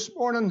telling you this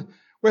morning,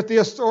 with the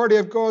authority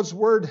of God's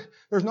Word,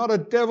 there's not a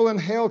devil in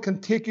hell can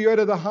take you out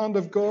of the hand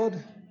of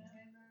God.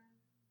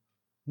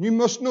 You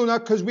must know that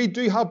because we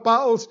do have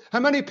battles.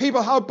 How many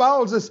people have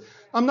battles?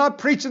 I'm not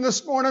preaching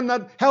this morning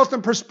that health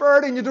and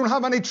prosperity and you don't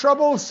have any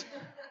troubles.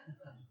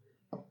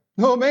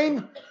 Know what I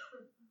mean?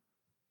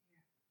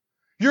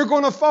 You're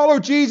going to follow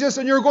Jesus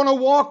and you're going to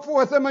walk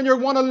with Him and you're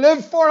going to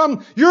live for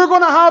Him. You're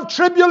going to have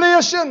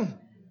tribulation.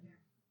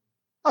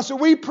 That's what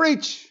we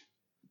preach.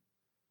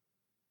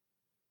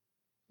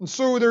 And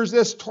so there's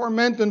this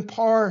tormenting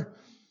power.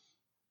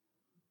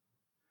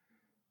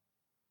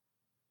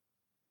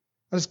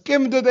 And it's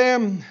given to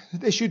them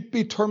that they should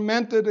be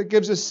tormented. It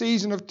gives a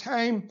season of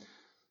time.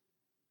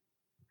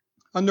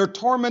 And their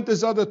torment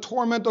is as the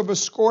torment of a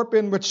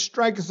scorpion which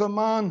striketh a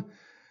man.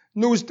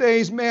 In those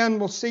days, men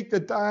will seek to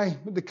die,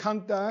 but they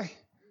can't die.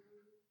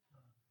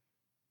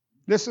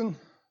 Listen.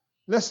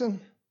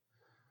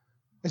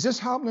 Is this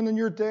happening in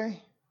your day?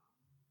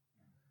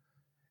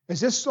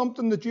 Is this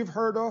something that you've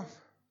heard of?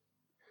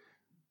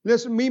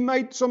 Listen, we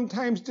might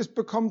sometimes just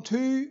become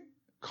too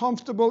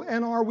comfortable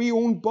in our wee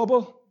own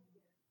bubble.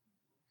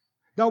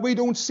 That we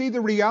don't see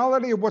the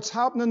reality of what's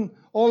happening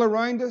all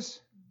around us.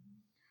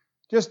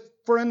 Just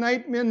for a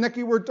night, me and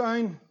Nicky were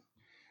down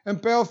in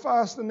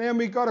Belfast, and then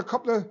we got a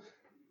couple of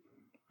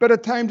bit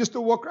of time just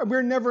to walk.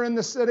 We're never in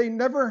the city,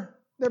 never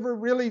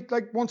really.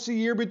 Like once a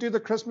year we do the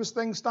Christmas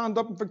thing, stand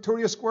up in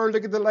Victoria Square,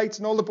 look at the lights,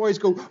 and all the boys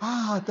go,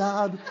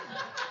 Dad.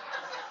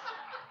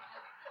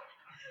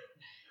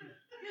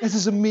 This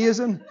is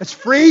amazing. It's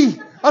free.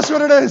 That's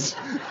what it is.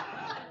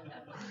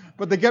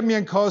 But they get me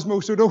in Cosmo,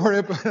 so don't worry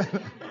about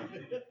it.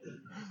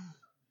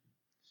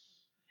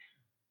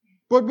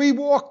 But we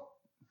walk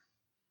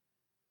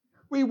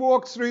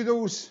through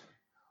those,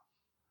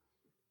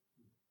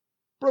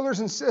 brothers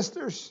and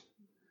sisters,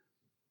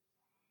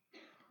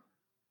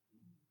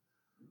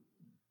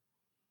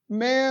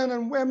 men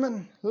and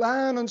women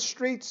lying on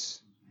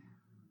streets,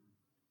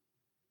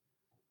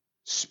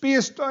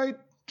 spaced out,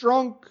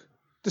 drunk,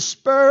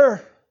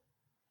 despair,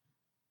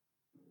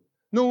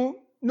 no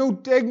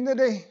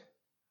dignity,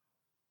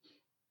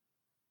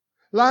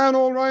 lying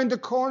all around the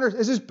corners.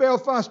 This is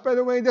Belfast, by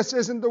the way. This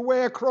isn't the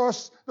way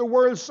across the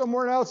world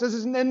somewhere else. This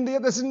is in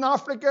India. This is in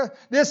Africa.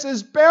 This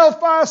is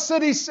Belfast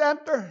city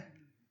centre.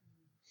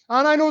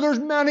 And I know there's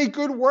many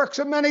good works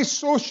and many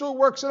social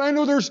works. And I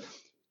know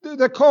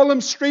they call them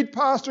street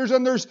pastors,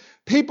 and there's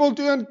people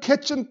doing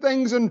kitchen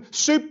things and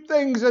soup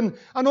things and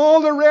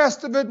all the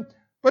rest of it.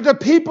 But the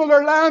people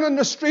are lying on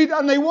the street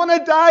and they want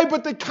to die,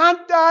 but they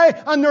can't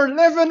die, and they're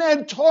living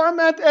in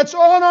torment. It's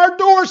on our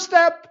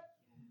doorstep.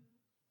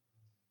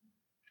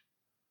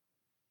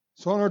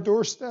 It's on our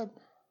doorstep.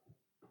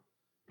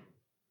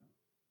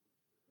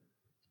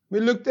 We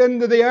looked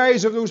into the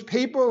eyes of those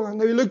people, and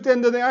we looked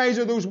into the eyes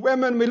of those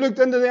women, we looked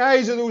into the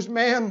eyes of those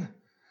men.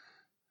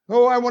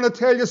 Oh, I want to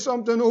tell you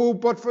something. Oh,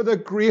 but for the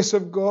grace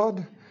of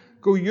God,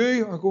 go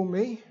you or go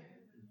me?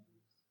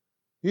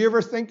 You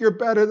ever think you're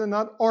better than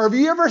that? Or if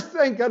you ever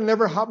think that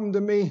never happened to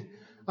me,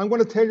 I'm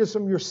going to tell you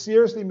something, you're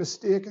seriously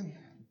mistaken.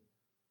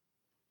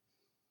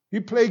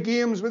 You play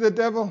games with the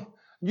devil,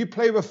 you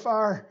play with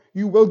fire,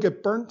 you will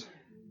get burnt.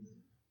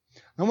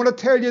 I want to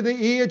tell you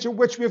the age at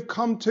which we've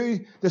come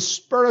to, the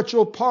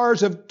spiritual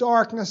powers of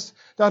darkness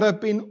that have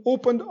been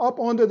opened up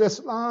onto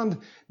this land.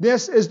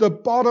 This is the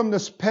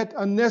bottomless pit,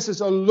 and this is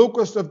a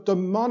locust of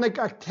demonic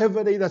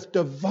activity that's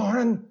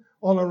devouring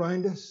all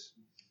around us.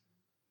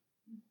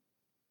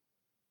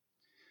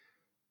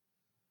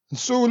 And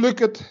so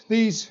look at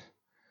these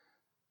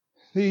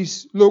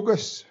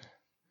locusts.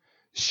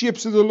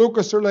 Shapes of the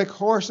locusts are like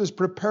horses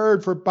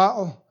prepared for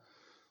battle.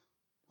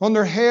 On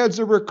their heads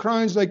there were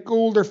crowns like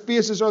gold. Their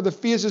faces are the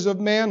faces of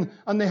men,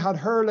 and they had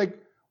hair like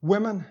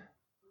women.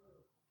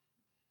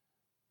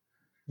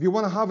 If you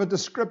want to have a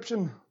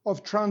description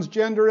of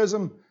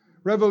transgenderism,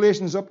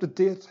 Revelation is up to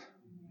date.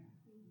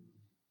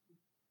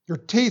 Their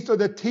teeth are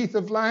the teeth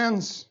of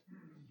lions.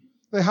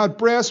 They had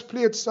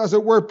breastplates, as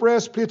it were,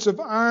 breastplates of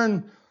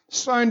iron.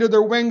 Sound of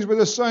their wings were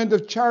the sound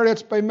of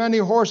chariots by many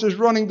horses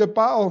running to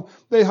battle.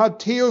 They had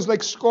tails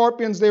like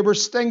scorpions. They were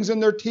stings in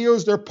their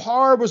tails. Their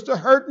power was to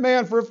hurt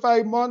men for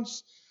 5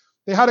 months.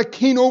 They had a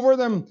king over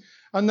them,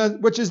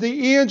 which is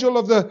the angel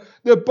of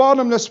the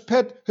bottomless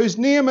pit, whose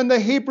name in the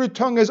Hebrew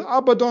tongue is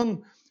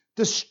Abaddon,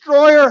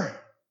 destroyer.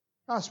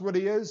 That's what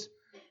he is.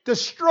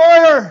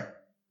 Destroyer.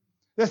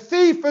 The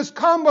thief has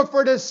come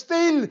for to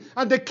steal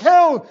and to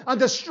kill and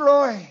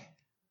destroy.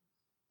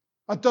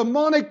 A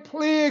demonic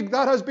plague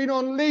that has been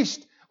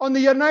unleashed on the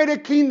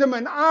United Kingdom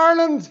and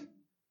Ireland.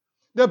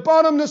 The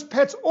bottomless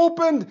pit's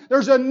opened.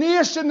 There's a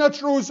nation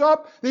that's rose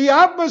up. The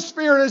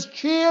atmosphere has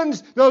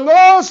changed. The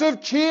laws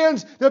have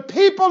changed. The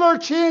people are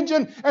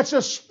changing. It's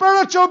a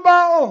spiritual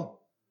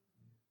battle.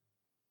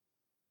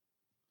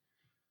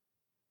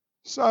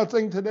 Sad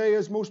thing today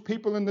is most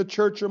people in the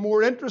church are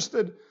more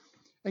interested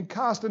in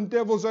casting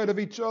devils out of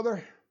each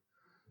other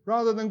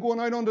rather than going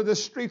out onto the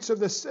streets of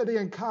the city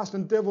and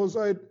casting devils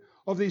out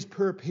of these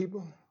poor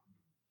people.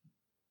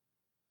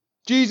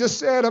 Jesus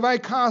said, if I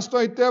cast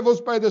out devils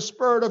by the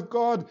Spirit of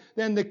God,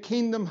 then the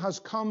kingdom has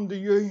come to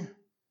you.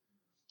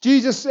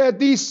 Jesus said,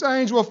 these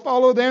signs will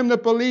follow them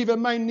that believe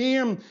in my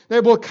name. They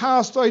will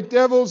cast out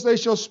devils. They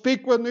shall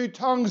speak with new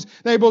tongues.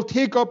 They will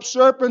take up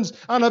serpents.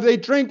 And if they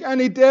drink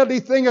any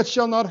deadly thing, it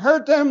shall not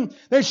hurt them.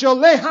 They shall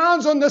lay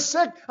hands on the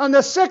sick, and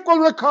the sick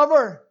will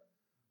recover.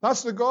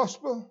 That's the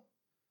gospel.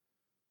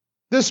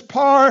 This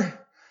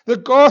power, the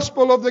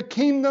gospel of the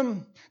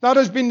kingdom, that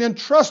has been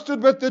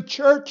entrusted with the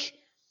church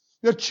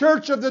of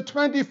the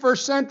 21st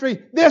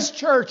century. This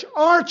church,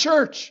 our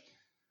church,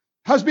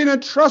 has been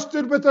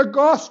entrusted with the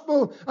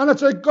gospel, and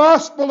it's a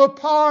gospel of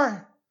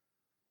power.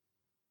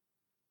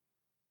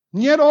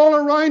 And yet all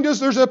around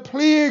us there's a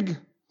plague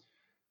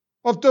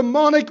of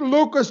demonic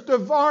locusts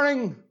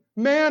devouring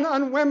men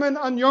and women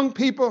and young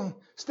people.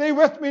 Stay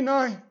with me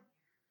now.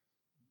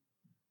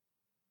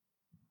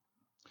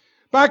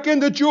 Back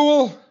into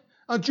Joel,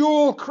 and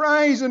Joel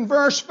cries in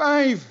verse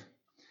 5.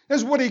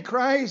 This is what he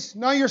cries.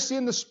 Now you're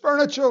seeing the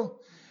spiritual.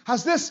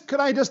 Could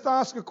I just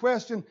ask a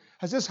question?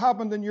 Has this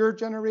happened in your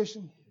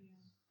generation?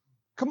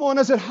 Come on,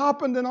 has it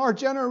happened in our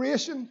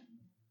generation?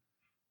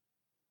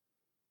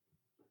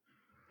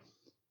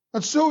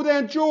 And so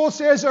then Joel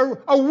says,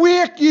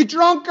 awake ye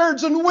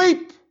drunkards and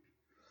weep.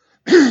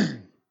 That's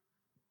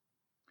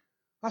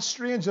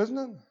strange, isn't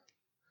it?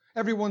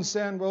 Everyone's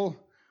saying, well,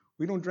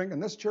 we don't drink in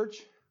this church.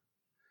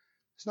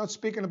 It's not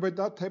speaking about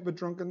that type of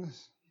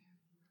drunkenness.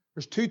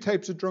 There's 2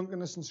 types of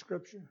drunkenness in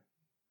Scripture.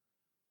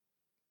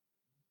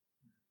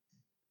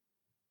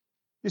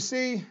 You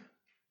see,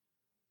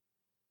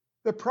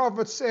 the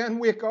prophet's saying,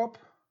 wake up.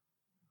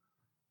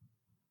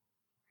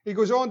 He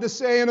goes on to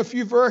say in a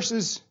few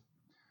verses,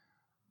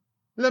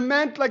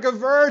 lament like a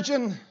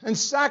virgin in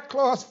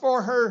sackcloth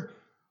for her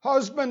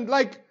husband,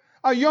 like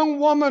a young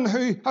woman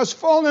who has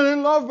fallen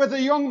in love with a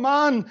young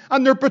man,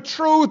 and they're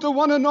betrothed to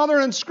one another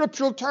in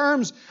scriptural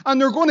terms, and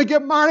they're going to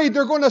get married.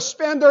 They're going to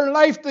spend their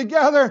life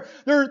together.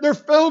 They're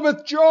filled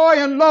with joy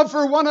and love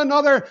for one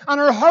another, and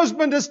her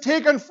husband is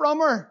taken from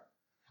her.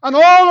 And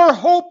all her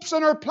hopes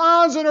and her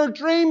plans and her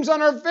dreams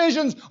and her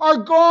visions are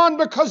gone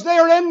because they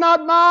are in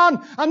that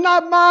man, and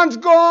that man's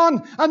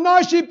gone. And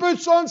now she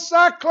puts on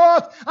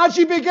sackcloth and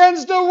she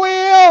begins to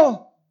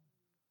wail.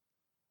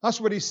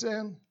 That's what he's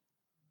saying.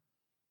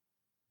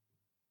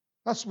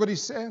 That's what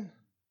he's saying.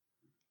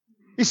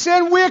 He's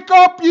saying, wake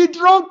up, you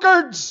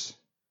drunkards.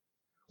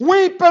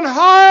 Weep and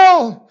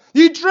howl,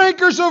 you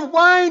drinkers of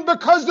wine,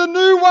 because the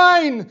new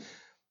wine,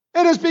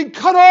 it has been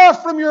cut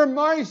off from your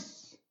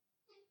mouth.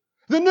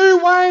 The new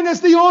wine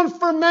is the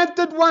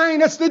unfermented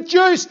wine. It's the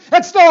juice.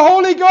 It's the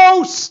Holy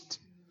Ghost.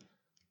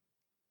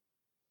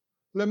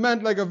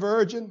 Lament like a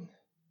virgin.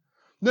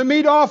 The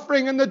meat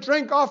offering and the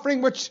drink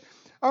offering, which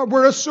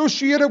were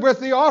associated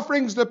with the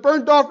offerings, the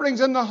burnt offerings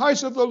in the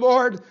house of the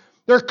Lord,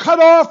 they're cut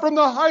off from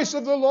the house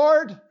of the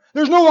Lord.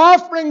 There's no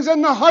offerings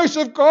in the house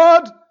of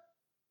God.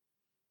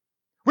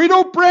 We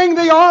don't bring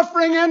the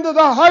offering into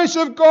the house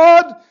of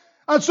God.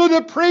 And so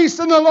the priests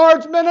and the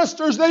Lord's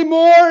ministers, they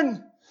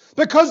mourn.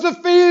 Because the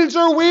fields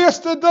are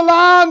wasted, the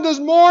land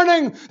is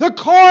mourning, the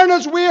corn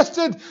is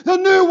wasted, the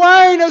new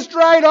wine is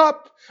dried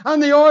up,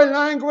 and the oil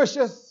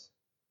languisheth.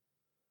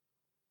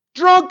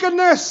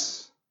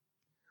 Drunkenness.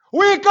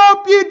 Wake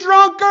up, ye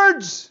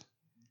drunkards.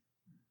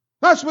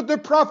 That's what the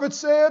prophet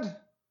said.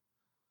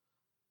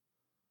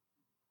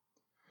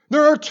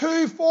 There are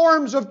two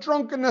forms of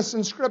drunkenness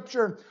in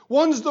Scripture.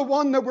 One's the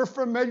one that we're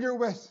familiar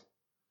with.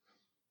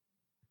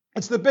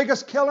 It's the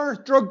biggest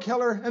drug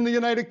killer in the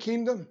United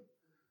Kingdom.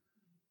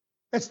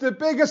 It's the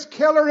biggest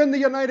killer in the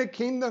United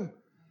Kingdom.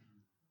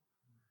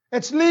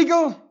 It's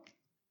legal.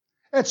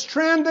 It's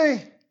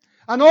trendy.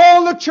 And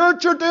all the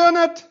church are doing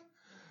it.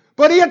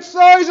 But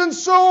 8,000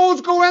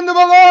 souls go into a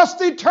lost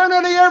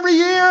eternity every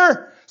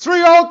year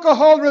through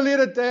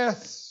alcohol-related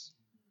deaths.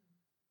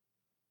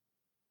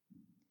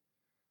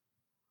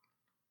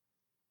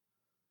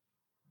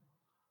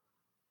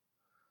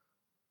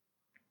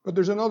 But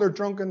there's another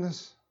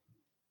drunkenness.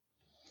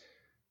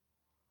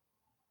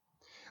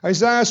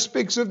 Isaiah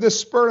speaks of this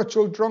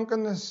spiritual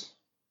drunkenness.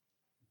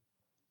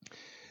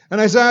 In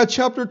Isaiah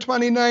chapter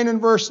 29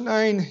 and verse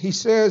 9, he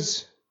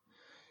says,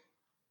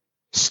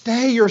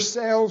 stay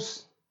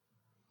yourselves,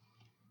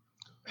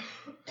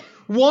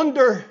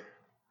 wonder,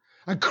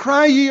 and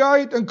cry ye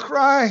out and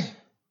cry.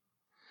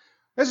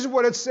 This is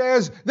what it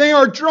says. They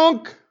are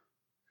drunk,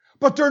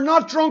 but they're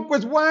not drunk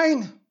with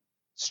wine.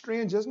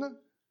 Strange, isn't it?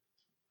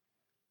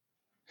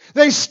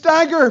 They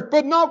stagger,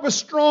 but not with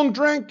strong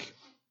drink.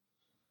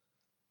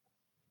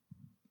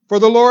 For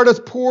the Lord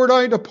hath poured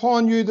out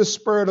upon you the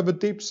spirit of a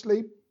deep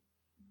sleep.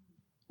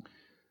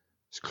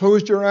 He's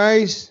closed your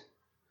eyes.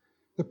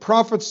 The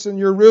prophets and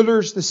your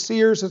rulers, the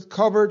seers hath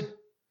covered.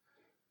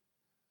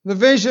 The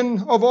vision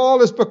of all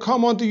has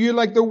become unto you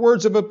like the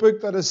words of a book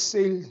that is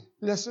sealed.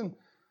 Listen,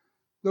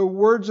 the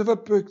words of a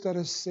book that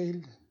is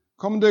sealed.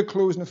 Coming to a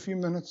close in a few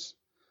minutes.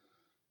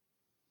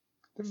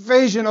 The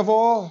vision of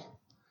all.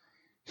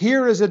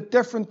 Here is a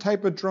different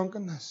type of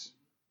drunkenness.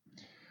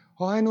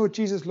 Oh, I know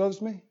Jesus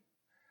loves me.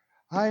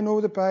 I know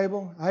the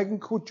Bible. I can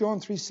quote John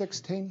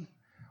 3:16.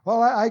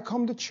 Well, I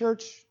come to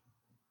church.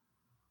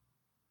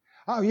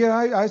 Oh, yeah,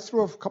 I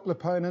throw a couple of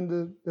pounds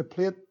into the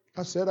plate.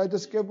 That's it. I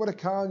just give what I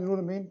can. You know what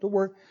I mean? Don't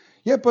worry.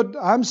 Yeah, but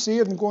I'm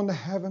saved and going to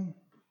heaven.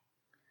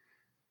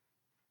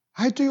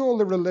 I do all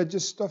the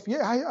religious stuff.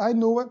 Yeah, I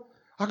know it.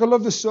 I can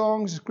love the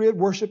songs. Great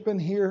worship in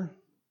here.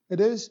 It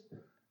is.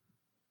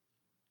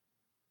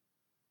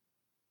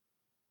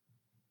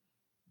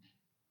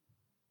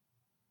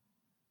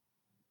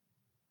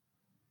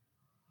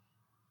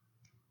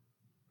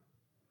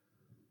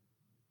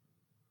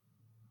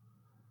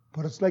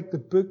 But it's like the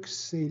book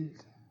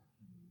sealed.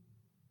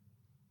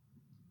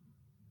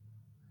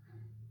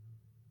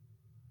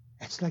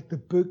 It's like the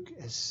book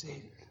is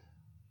sealed.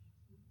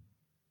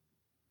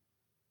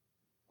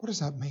 What does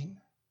that mean?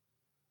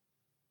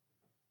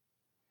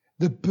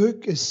 The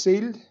book is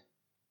sealed.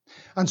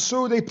 And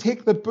so they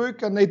take the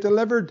book and they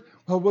delivered,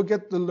 well, we'll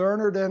get the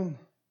learned in.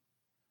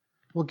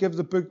 We'll give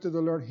the book to the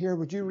learned. Here,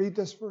 would you read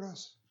this for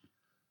us?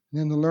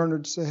 And then the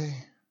learned say,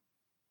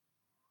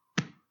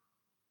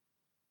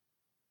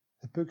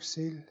 the book's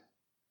sealed.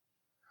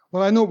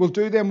 Well, I know what we'll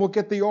do then. We'll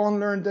get the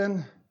unlearned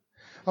in.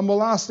 And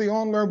we'll ask the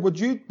unlearned, would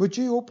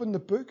you open the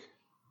book?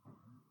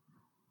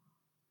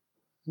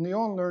 And the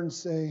unlearned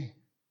say,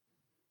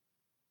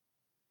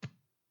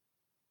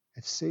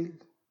 it's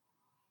sealed.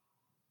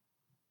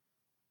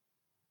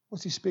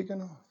 What's he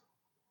speaking of?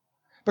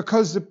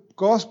 Because the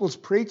gospel's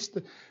preached,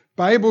 the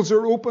Bibles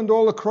are opened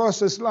all across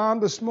this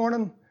land this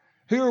morning.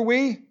 Who are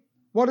we?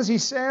 What is he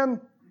saying?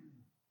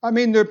 I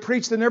mean, they're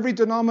preached in every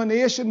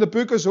denomination. The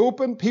book is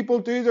open. People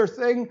do their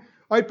thing.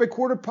 Out by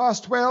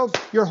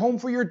 12:15, you're home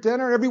for your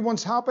dinner.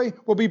 Everyone's happy.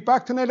 We'll be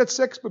back tonight at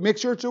 6, but make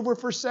sure it's over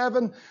for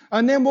 7.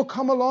 And then we'll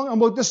come along and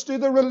we'll just do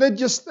the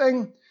religious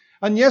thing.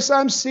 And yes,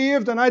 I'm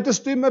saved and I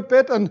just do my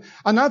bit and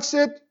that's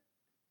it.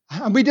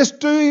 And we just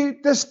do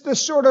this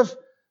sort of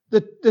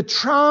the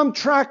tram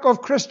track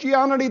of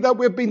Christianity that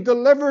we've been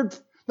delivered,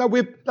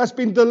 that's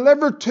been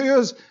delivered to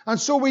us. And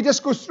so we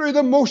just go through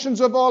the motions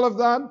of all of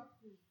that.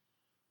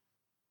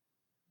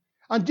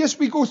 And just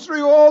we go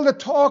through all the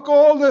talk,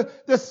 all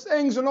the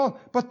things and all.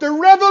 But the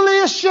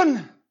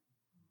revelation,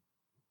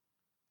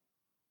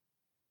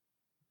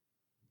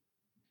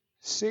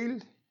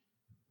 sealed.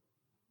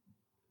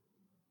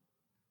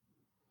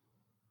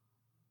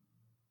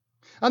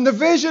 And the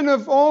vision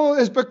of all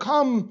has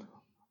become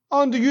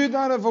unto you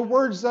that of the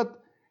words that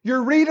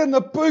you're reading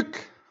the book.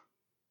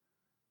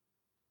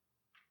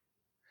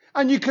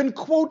 And you can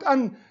quote,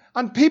 and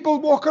people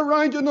walk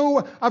around,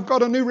 I've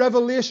got a new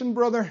revelation,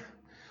 brother.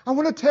 I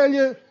want to tell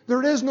you,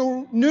 there is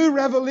no new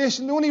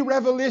revelation. The only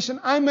revelation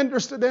I'm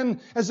interested in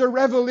is the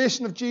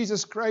revelation of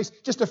Jesus Christ.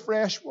 Just a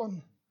fresh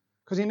one.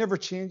 Because He never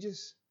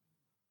changes.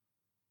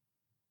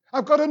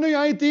 I've got a new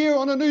idea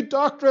on a new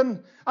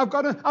doctrine.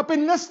 I've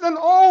been listening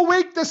all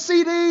week to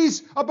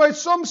CDs about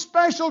some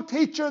special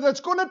teacher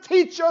that's going to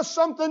teach us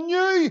something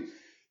new.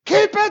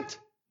 Keep it.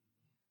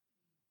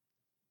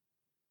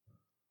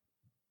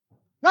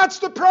 That's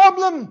the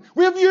problem.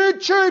 We have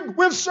YouTube,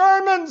 we have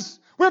sermons,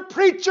 we have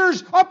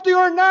preachers up to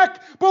our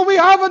neck, but we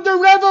haven't the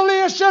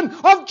revelation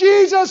of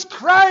Jesus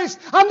Christ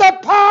and the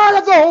power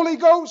of the Holy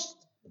Ghost.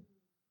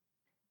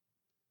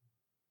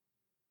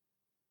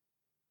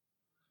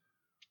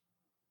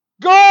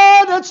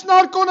 God, it's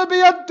not going to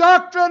be a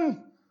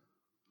doctrine.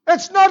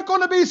 It's not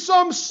going to be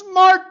some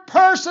smart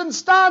person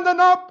standing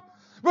up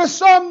with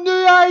some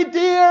new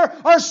idea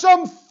or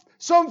some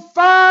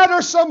fad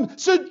or some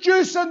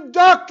seducing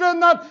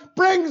doctrine that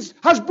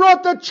has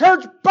brought the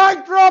church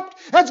bankrupt.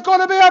 It's going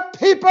to be a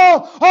people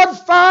on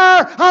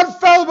fire and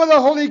filled with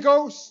the Holy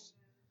Ghost.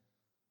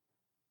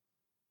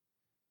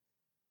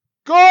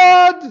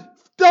 God,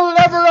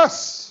 deliver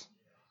us.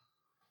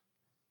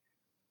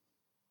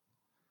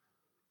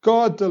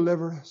 God,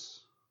 deliver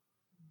us.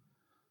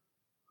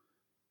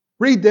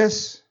 Read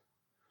this.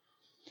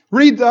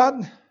 Read that.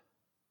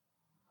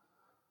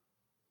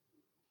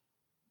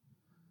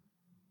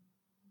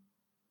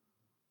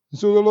 And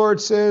so the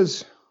Lord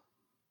says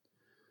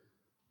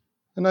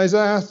in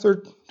Isaiah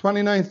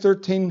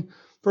 29:13,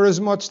 for as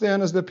much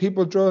then as the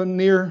people draw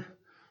near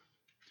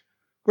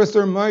with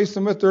their mouth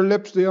and with their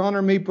lips they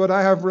honor me, but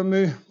have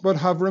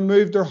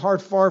removed their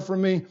heart far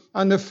from me,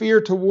 and the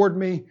fear toward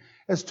me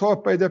is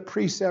taught by the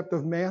precept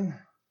of men.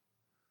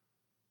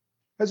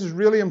 This is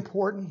really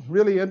important,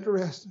 really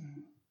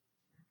interesting.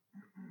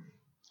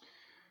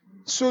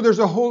 So there's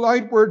a whole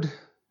outward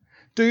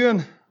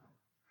doing.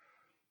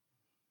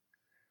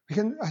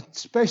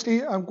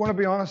 Especially, I'm going to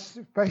be honest,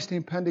 especially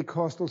in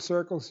Pentecostal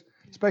circles,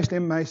 especially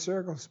in my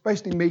circles,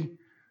 especially me.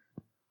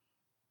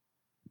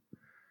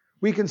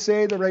 We can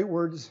say the right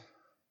words.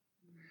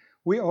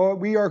 We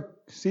are,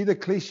 see the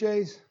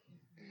cliches?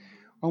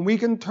 And we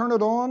can turn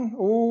it on.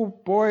 Oh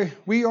boy,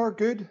 we are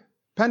good.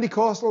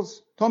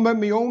 Pentecostals, talking about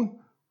my own.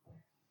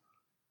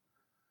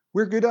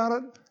 We're good at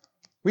it.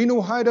 We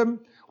know how to,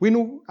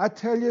 I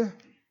tell you,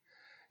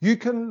 you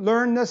can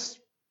learn this.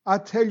 I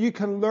tell you, you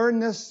can learn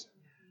this.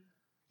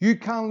 You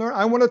can learn.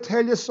 I want to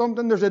tell you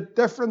something. There's a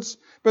difference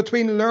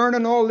between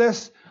learning all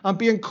this and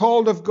being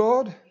called of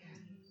God.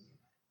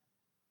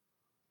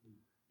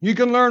 You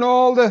can learn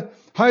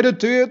how to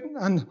do it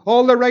and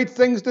all the right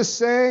things to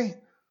say.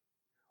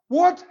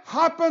 What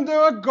happened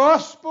to a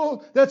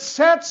gospel that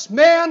sets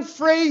men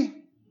free?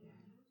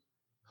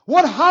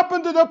 What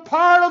happened to the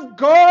power of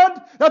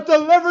God that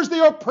delivers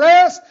the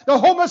oppressed, the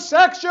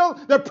homosexual,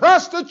 the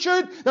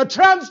prostitute, the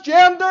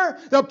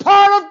transgender, the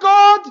power of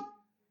God?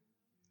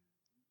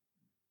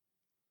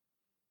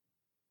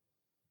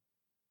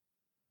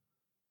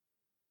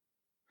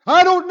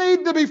 I don't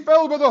need to be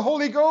filled with the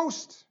Holy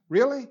Ghost.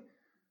 Really?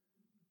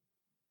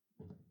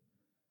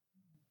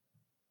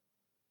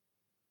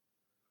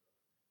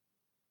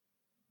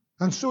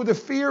 And so the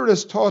fear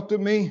is taught to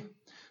me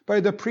by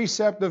the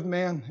precept of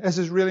men. This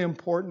is really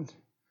important.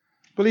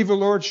 I believe the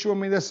Lord showed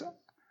me this.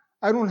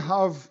 I'm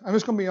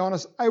just going to be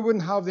honest, I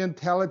wouldn't have the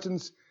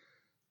intelligence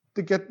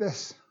to get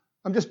this.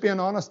 I'm just being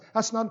honest.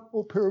 That's not,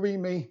 oh, poor wee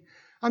me.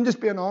 I'm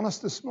just being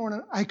honest this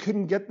morning. I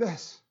couldn't get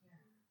this.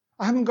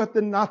 I haven't got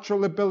the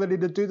natural ability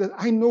to do this.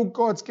 I know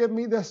God's given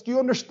me this. Do you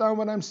understand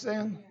what I'm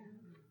saying?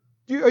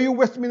 Are you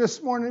with me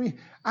this morning?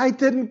 I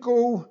didn't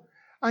go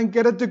and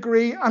get a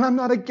degree, and I'm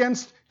not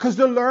against, because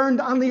the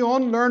learned and the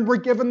unlearned were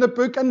given the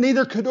book and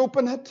neither could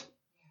open it.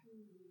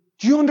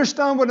 Do you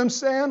understand what I'm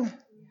saying?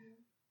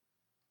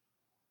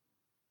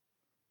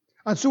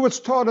 And so it's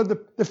taught of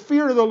the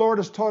fear of the Lord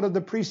is taught of the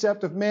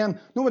precept of men.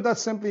 Know what that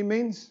simply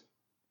means?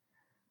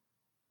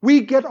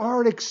 We get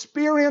our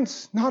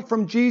experience not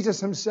from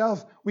Jesus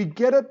himself. We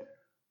get it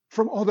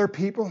from other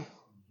people.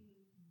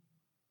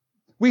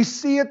 We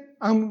see it.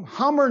 I'm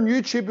hammering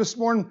YouTube this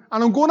morning,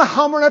 and I'm going to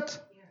hammer it.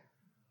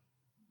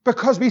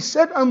 Because we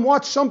sit and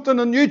watch something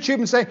on YouTube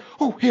and say,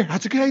 oh, here,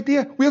 that's a good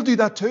idea. We'll do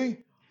that too.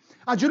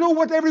 And you know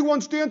what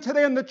everyone's doing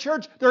today in the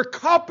church? They're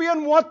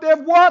copying what they've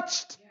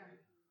watched.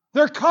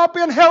 They're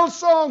copying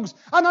Hillsongs.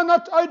 And I'm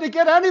not out to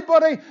get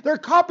anybody. They're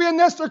copying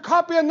this, they're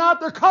copying that,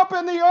 they're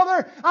copying the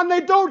other. And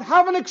they don't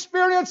have an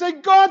experience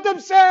in God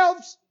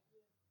themselves.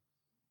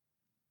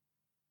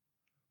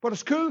 But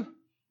it's cool.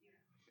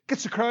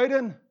 Gets the crowd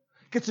in.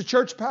 Gets the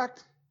church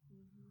packed.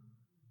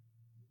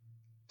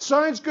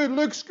 Sounds good,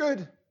 looks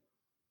good.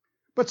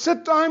 But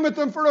sit down with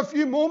them for a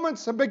few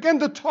moments and begin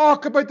to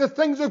talk about the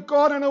things of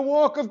God and a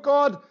walk of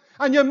God.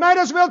 And you might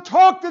as well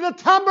talk to the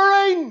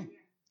tambourine.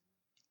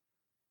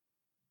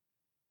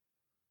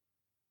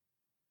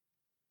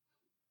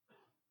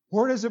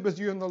 Where is it with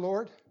you and the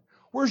Lord?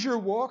 Where's your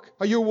walk?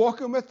 Are you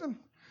walking with Him?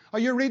 Are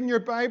you reading your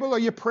Bible? Are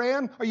you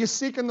praying? Are you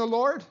seeking the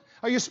Lord?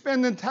 Are you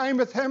spending time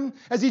with Him?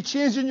 Is He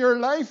changing your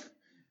life?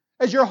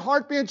 Is your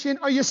heart being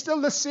changed? Are you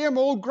still the same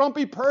old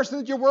grumpy person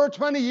that you were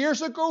 20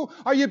 years ago?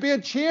 Are you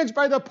being changed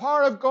by the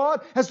power of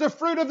God? Is the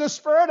fruit of the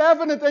Spirit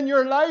evident in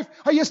your life?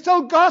 Are you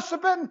still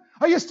gossiping?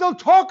 Are you still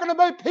talking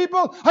about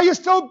people? Are you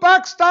still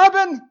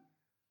backstabbing?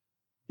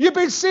 You've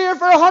been saved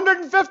for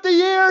 150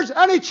 years.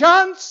 Any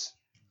chance?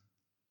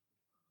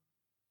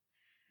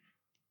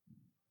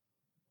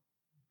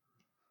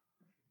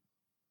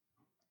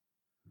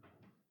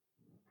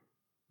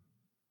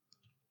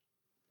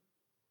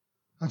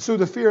 And so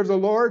the fear of the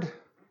Lord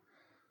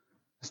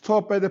is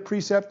taught by the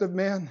precept of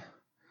men.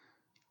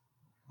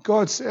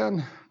 God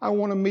saying, I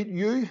want to meet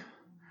you,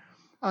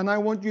 and I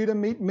want you to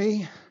meet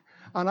me,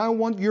 and I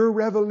want your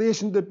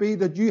revelation to be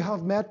that you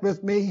have met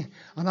with me,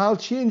 and I'll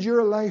change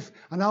your life,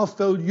 and I'll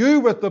fill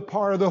you with the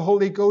power of the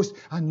Holy Ghost,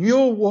 and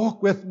you'll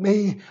walk with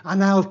me,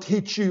 and I'll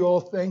teach you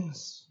all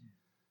things.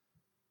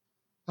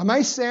 Am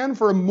I saying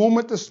for a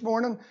moment this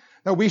morning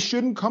that we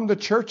shouldn't come to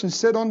church and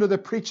sit under the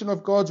preaching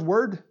of God's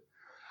Word?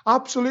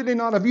 Absolutely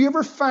not. Have you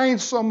ever found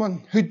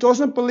someone who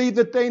doesn't believe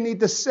that they need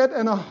to sit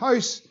in a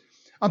house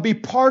and be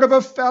part of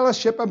a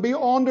fellowship and be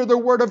under the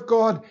Word of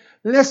God?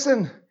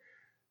 Listen,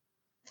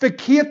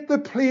 vacate the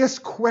place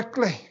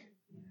quickly.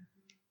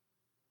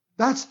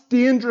 That's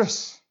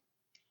dangerous.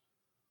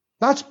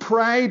 That's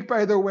pride,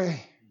 by the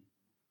way.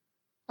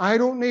 I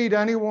don't need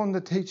anyone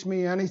to teach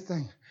me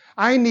anything.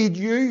 I need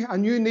you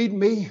and you need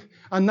me.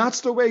 And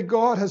that's the way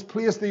God has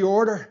placed the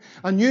order.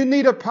 And you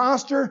need a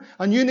pastor,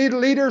 and you need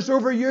leaders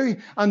over you.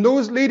 And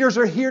those leaders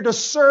are here to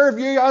serve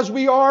you as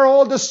we are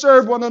all to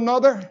serve one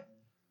another.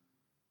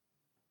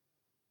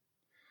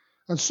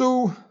 And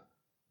so,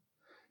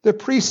 the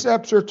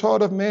precepts are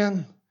taught of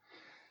men.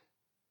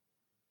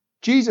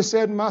 Jesus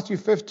said in Matthew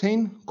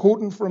 15,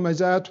 quoting from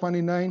Isaiah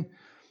 29,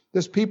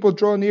 this people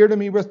draw near to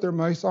me with their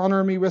mouth,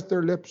 honor me with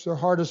their lips, their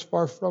heart is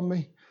far from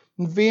me.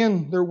 In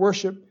vain their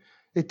worship.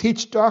 They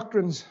teach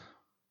doctrines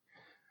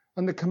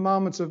and the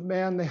commandments of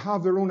men. They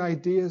have their own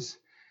ideas.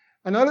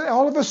 And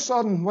all of a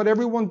sudden, what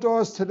everyone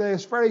does today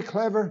is very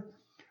clever.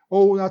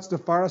 Oh, that's the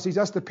Pharisees.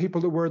 That's the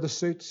people that wear the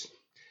suits.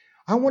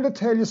 I want to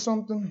tell you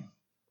something.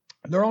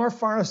 There are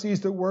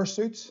Pharisees that wear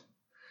suits.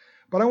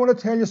 But I want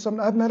to tell you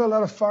something. I've met a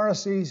lot of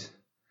Pharisees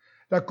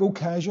that go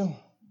casual.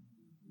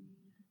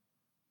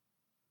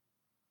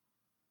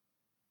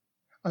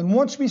 And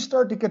once we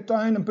start to get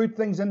down and put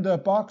things into a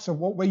box of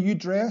what way you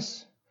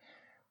dress,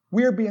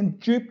 we're being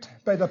duped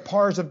by the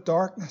powers of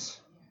darkness.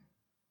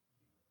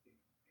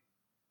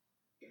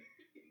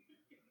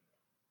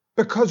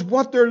 Because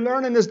what they're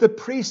learning is the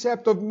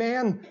precept of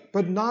men,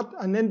 but not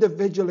an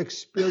individual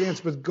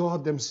experience with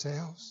God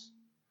themselves.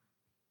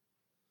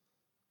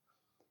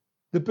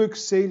 The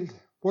book's sealed.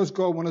 What does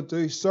God want to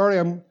do? Sorry,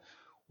 I'm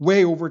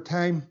way over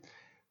time.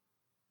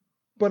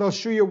 But I'll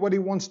show you what He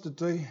wants to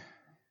do. I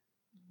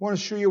want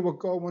to show you what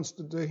God wants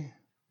to do.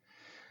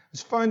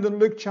 It's found in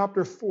Luke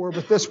chapter 4.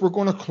 With this, we're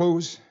going to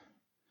close.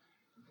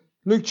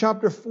 Luke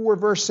chapter 4,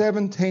 verse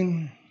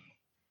 17.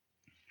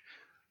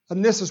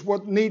 And this is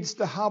what needs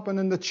to happen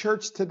in the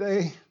church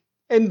today,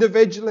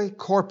 individually,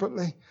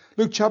 corporately.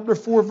 Luke chapter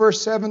 4,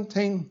 verse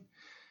 17.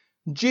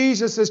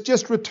 Jesus has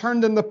just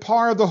returned in the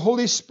power of the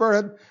Holy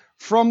Spirit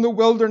from the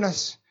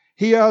wilderness.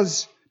 He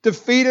has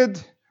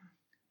defeated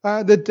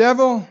the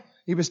devil.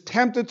 He was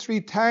tempted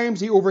 3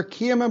 times. He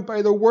overcame him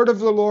by the word of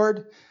the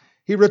Lord.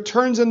 He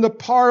returns in the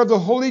power of the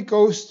Holy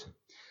Ghost.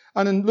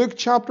 And in Luke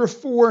chapter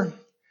 4,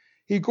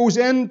 he goes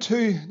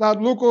into that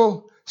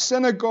local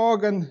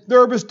synagogue, and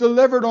there was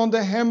delivered unto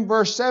him,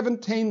 verse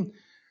 17,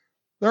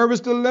 there was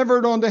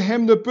delivered unto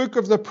him the book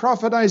of the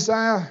prophet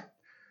Isaiah.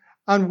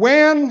 And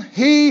when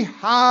he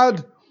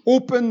had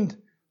opened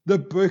the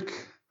book,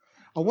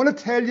 I want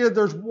to tell you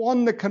there's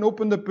one that can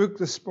open the book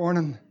this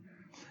morning.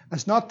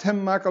 It's not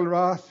Tim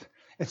McIlwrath,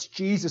 it's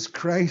Jesus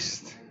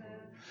Christ.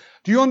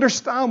 Do you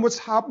understand what's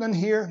happening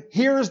here?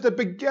 Here is the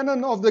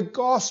beginning of the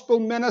gospel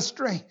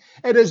ministry.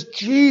 It is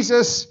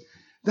Jesus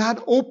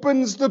that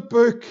opens the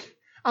book.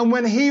 And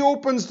when He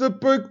opens the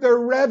book, the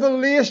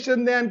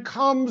revelation then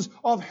comes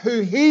of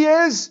who He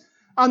is.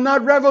 And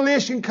that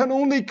revelation can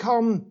only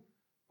come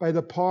by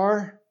the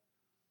power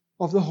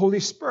of the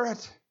Holy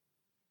Spirit.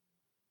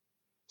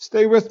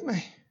 Stay with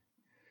me.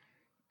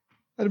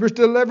 It was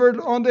delivered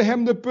unto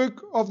him the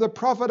book of the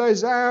prophet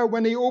Isaiah.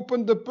 When he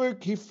opened the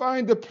book, he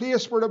found the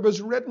place where it was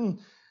written,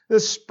 the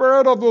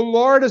Spirit of the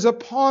Lord is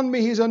upon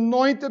me. He's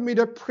anointed me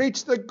to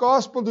preach the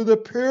gospel to the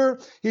poor.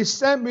 He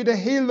sent me to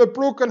heal the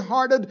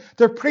brokenhearted,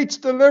 to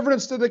preach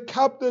deliverance to the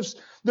captives,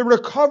 the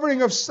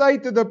recovering of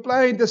sight to the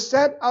blind, to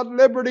set at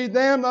liberty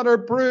them that are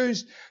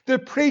bruised, to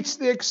preach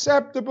the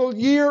acceptable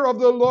year of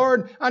the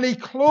Lord. And he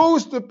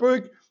closed the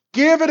book,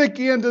 gave it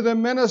again to the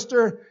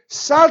minister,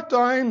 sat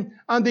down,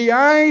 and the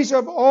eyes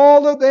of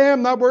all of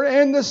them that were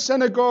in the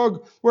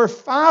synagogue were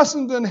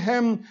fastened on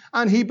him.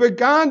 And he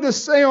began to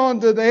say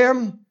unto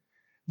them,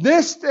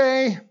 this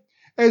day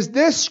is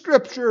this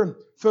scripture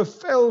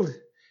fulfilled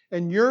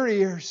in your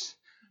ears.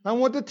 I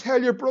want to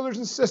tell you, brothers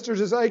and sisters,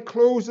 as I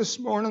close this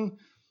morning,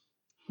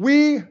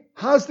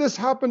 has this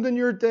happened in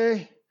your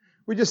day?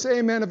 Would you say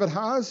amen if it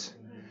has?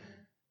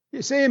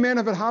 You say amen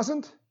if it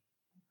hasn't?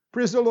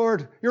 Praise the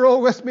Lord. You're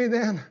all with me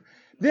then.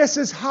 This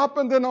has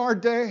happened in our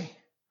day.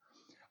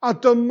 A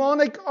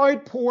demonic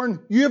outpouring.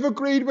 You've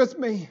agreed with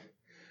me.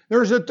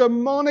 There's a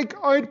demonic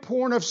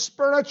outpouring of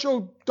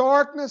spiritual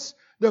darkness.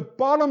 The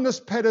bottomless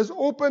pit is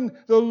open.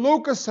 The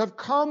locusts have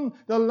come.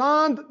 The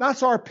land,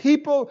 that's our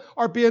people,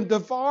 are being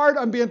devoured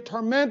and being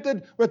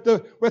tormented with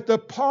the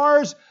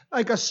powers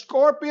like a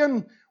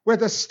scorpion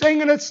with a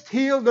sting in its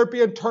tail. They're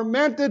being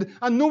tormented.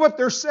 And know what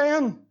they're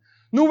saying?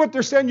 Know what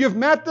they're saying? You've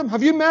met them?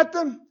 Have you met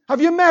them?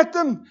 Have you met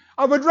them?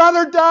 I would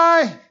rather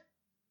die.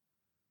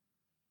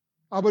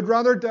 I would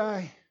rather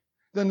die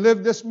than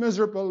live this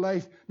miserable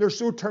life. They're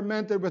so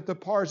tormented with the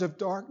powers of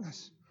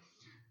darkness.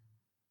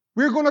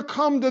 We're going to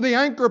come to the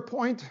anchor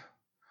point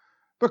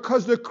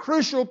because the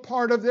crucial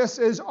part of this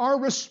is our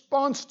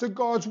response to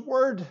God's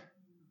Word.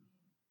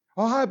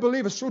 Oh, I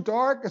believe it's so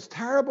dark. It's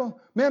terrible.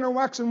 Men are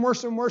waxing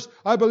worse and worse.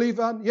 I believe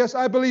that. Yes,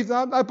 I believe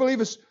that. I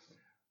believe it's...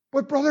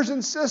 But brothers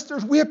and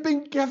sisters, we have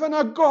been given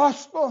a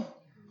gospel.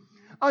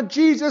 And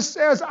Jesus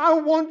says, I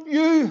want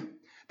you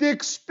to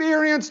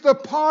experience the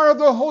power of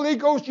the Holy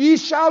Ghost. Ye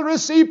shall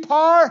receive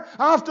power.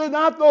 After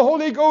that, the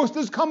Holy Ghost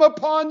has come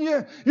upon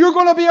you. You're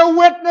going to be a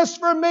witness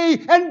for me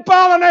in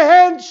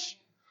Ballynahinch.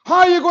 How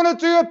are you going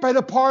to do it? By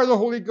the power of the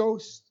Holy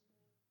Ghost.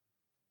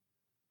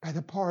 By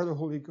the power of the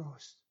Holy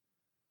Ghost.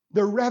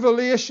 The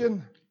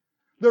revelation.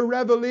 The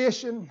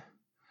revelation.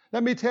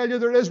 Let me tell you,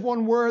 there is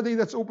one worthy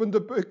that's opened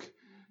the book.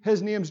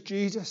 His name's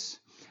Jesus.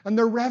 And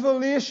the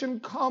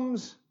revelation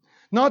comes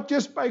not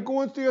just by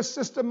going through a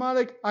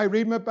systematic, I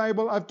read my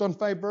Bible, I've done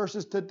 5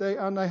 verses today,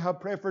 and I have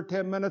prayed for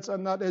 10 minutes,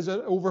 and that is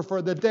it over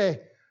for the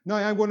day. Now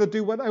I'm going to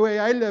do what way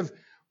I live.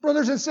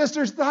 Brothers and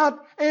sisters, that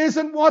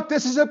isn't what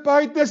this is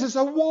about. This is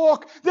a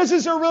walk. This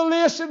is a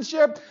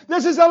relationship.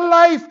 This is a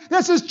life.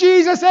 This is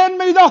Jesus in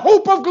me, the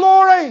hope of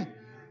glory.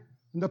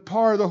 And the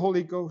power of the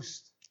Holy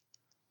Ghost.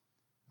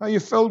 Are you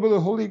filled with the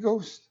Holy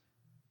Ghost?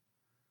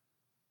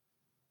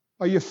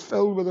 Are you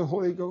filled with the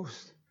Holy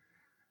Ghost?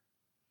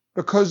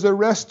 Because the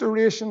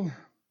restoration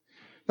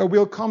that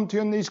we'll come to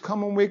in these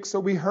coming weeks that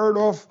we heard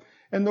of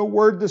in the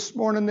word this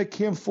morning that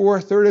came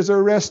forth, there is a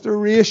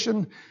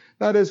restoration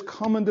that is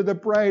coming to the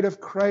bride of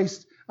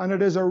Christ, and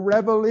it is a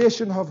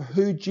revelation of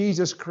who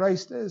Jesus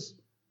Christ is.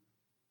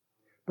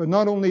 But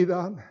not only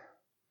that,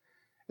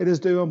 it is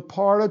to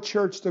empower a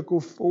church to go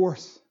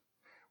forth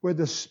with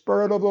the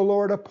Spirit of the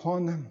Lord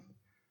upon them,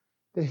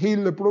 to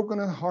heal the broken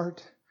in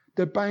heart,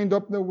 to bind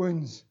up the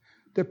wounds,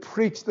 to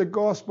preach the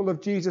gospel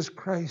of Jesus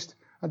Christ,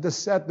 and to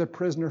set the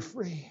prisoner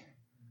free.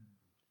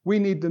 We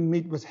need to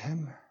meet with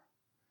Him.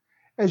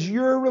 Is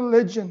your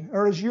religion,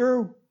 or is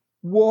your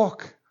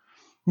walk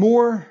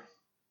more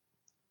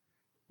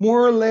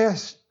or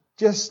less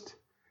just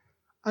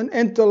an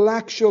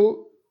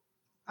intellectual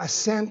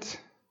assent?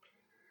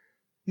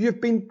 You've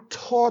been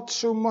taught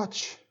so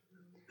much.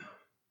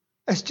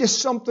 It's just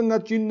something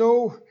that you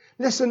know.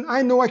 Listen,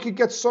 I know I could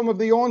get some of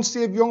the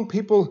unsaved young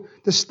people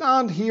to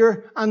stand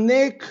here and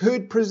they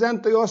could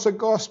present to us a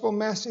gospel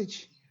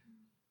message.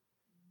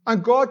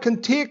 And God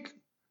can take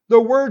the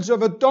words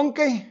of a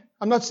donkey.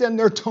 I'm not saying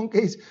they're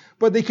donkeys,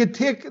 but they could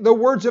take the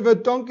words of a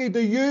donkey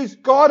to use.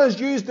 God has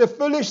used the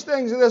foolish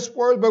things of this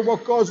world, but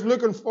what God's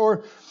looking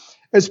for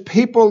is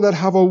people that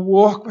have a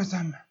walk with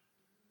Him,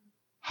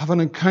 have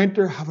an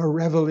encounter, have a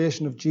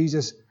revelation of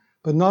Jesus.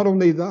 But not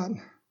only that,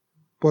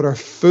 but are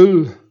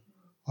full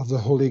of the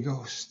Holy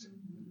Ghost.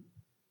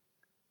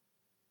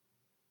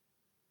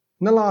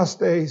 In the last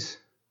days,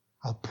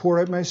 I'll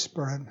pour out my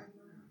Spirit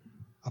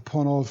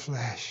upon all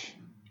flesh.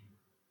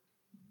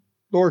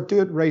 Lord,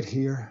 do it right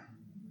here.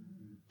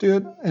 Do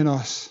it in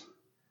us.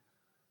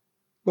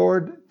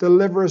 Lord,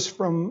 deliver us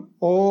from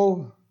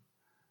all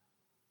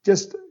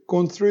just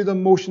going through the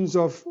motions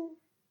of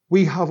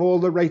we have all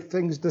the right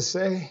things to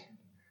say.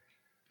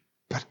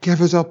 But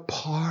give us a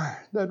power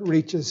that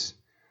reaches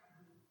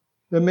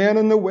the men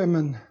and the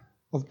women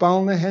of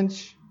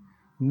Ballynahinch,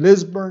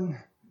 Lisburn,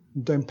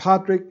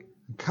 Downpatrick,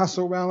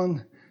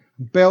 Castlewellan,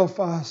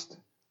 Belfast.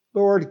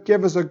 Lord,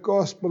 give us a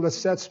gospel that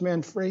sets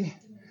men free.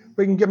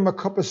 We can give them a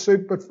cup of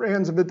soup, but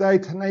friends, if they die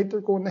tonight, they're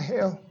going to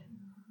hell.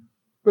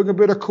 We can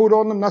put a coat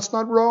on them. That's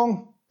not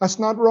wrong. That's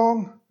not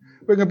wrong.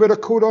 We can put a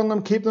coat on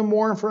them, keep them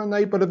warm for a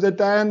night, but if they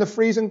die in the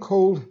freezing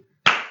cold,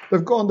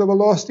 they've gone to a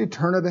lost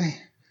eternity.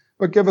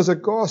 But give us a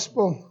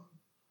gospel,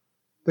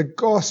 the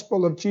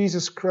gospel of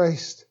Jesus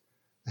Christ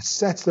that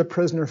sets the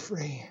prisoner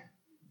free.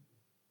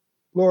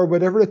 Lord,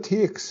 whatever it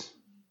takes,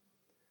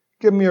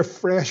 give me a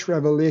fresh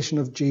revelation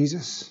of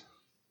Jesus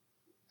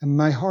in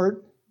my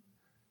heart,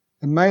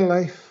 in my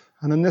life,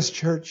 and in this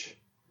church.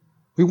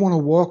 We want to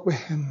walk with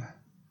Him.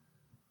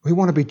 We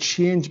want to be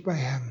changed by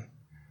Him.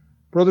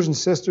 Brothers and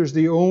sisters,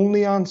 the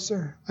only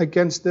answer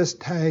against this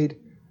tide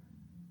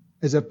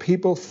is a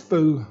people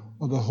full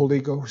of the Holy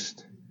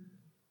Ghost.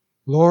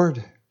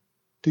 Lord,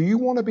 do you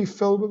want to be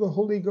filled with the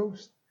Holy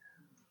Ghost?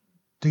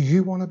 Do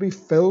you want to be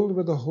filled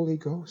with the Holy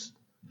Ghost?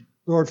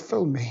 Lord,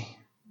 fill me.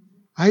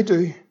 I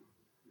do.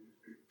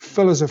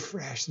 Fill us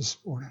afresh this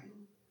morning.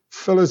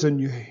 Fill us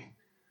anew.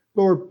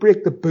 Lord,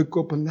 break the book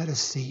open. Let us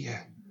see you.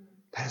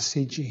 Let us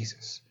see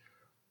Jesus.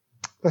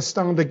 Let's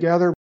stand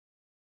together.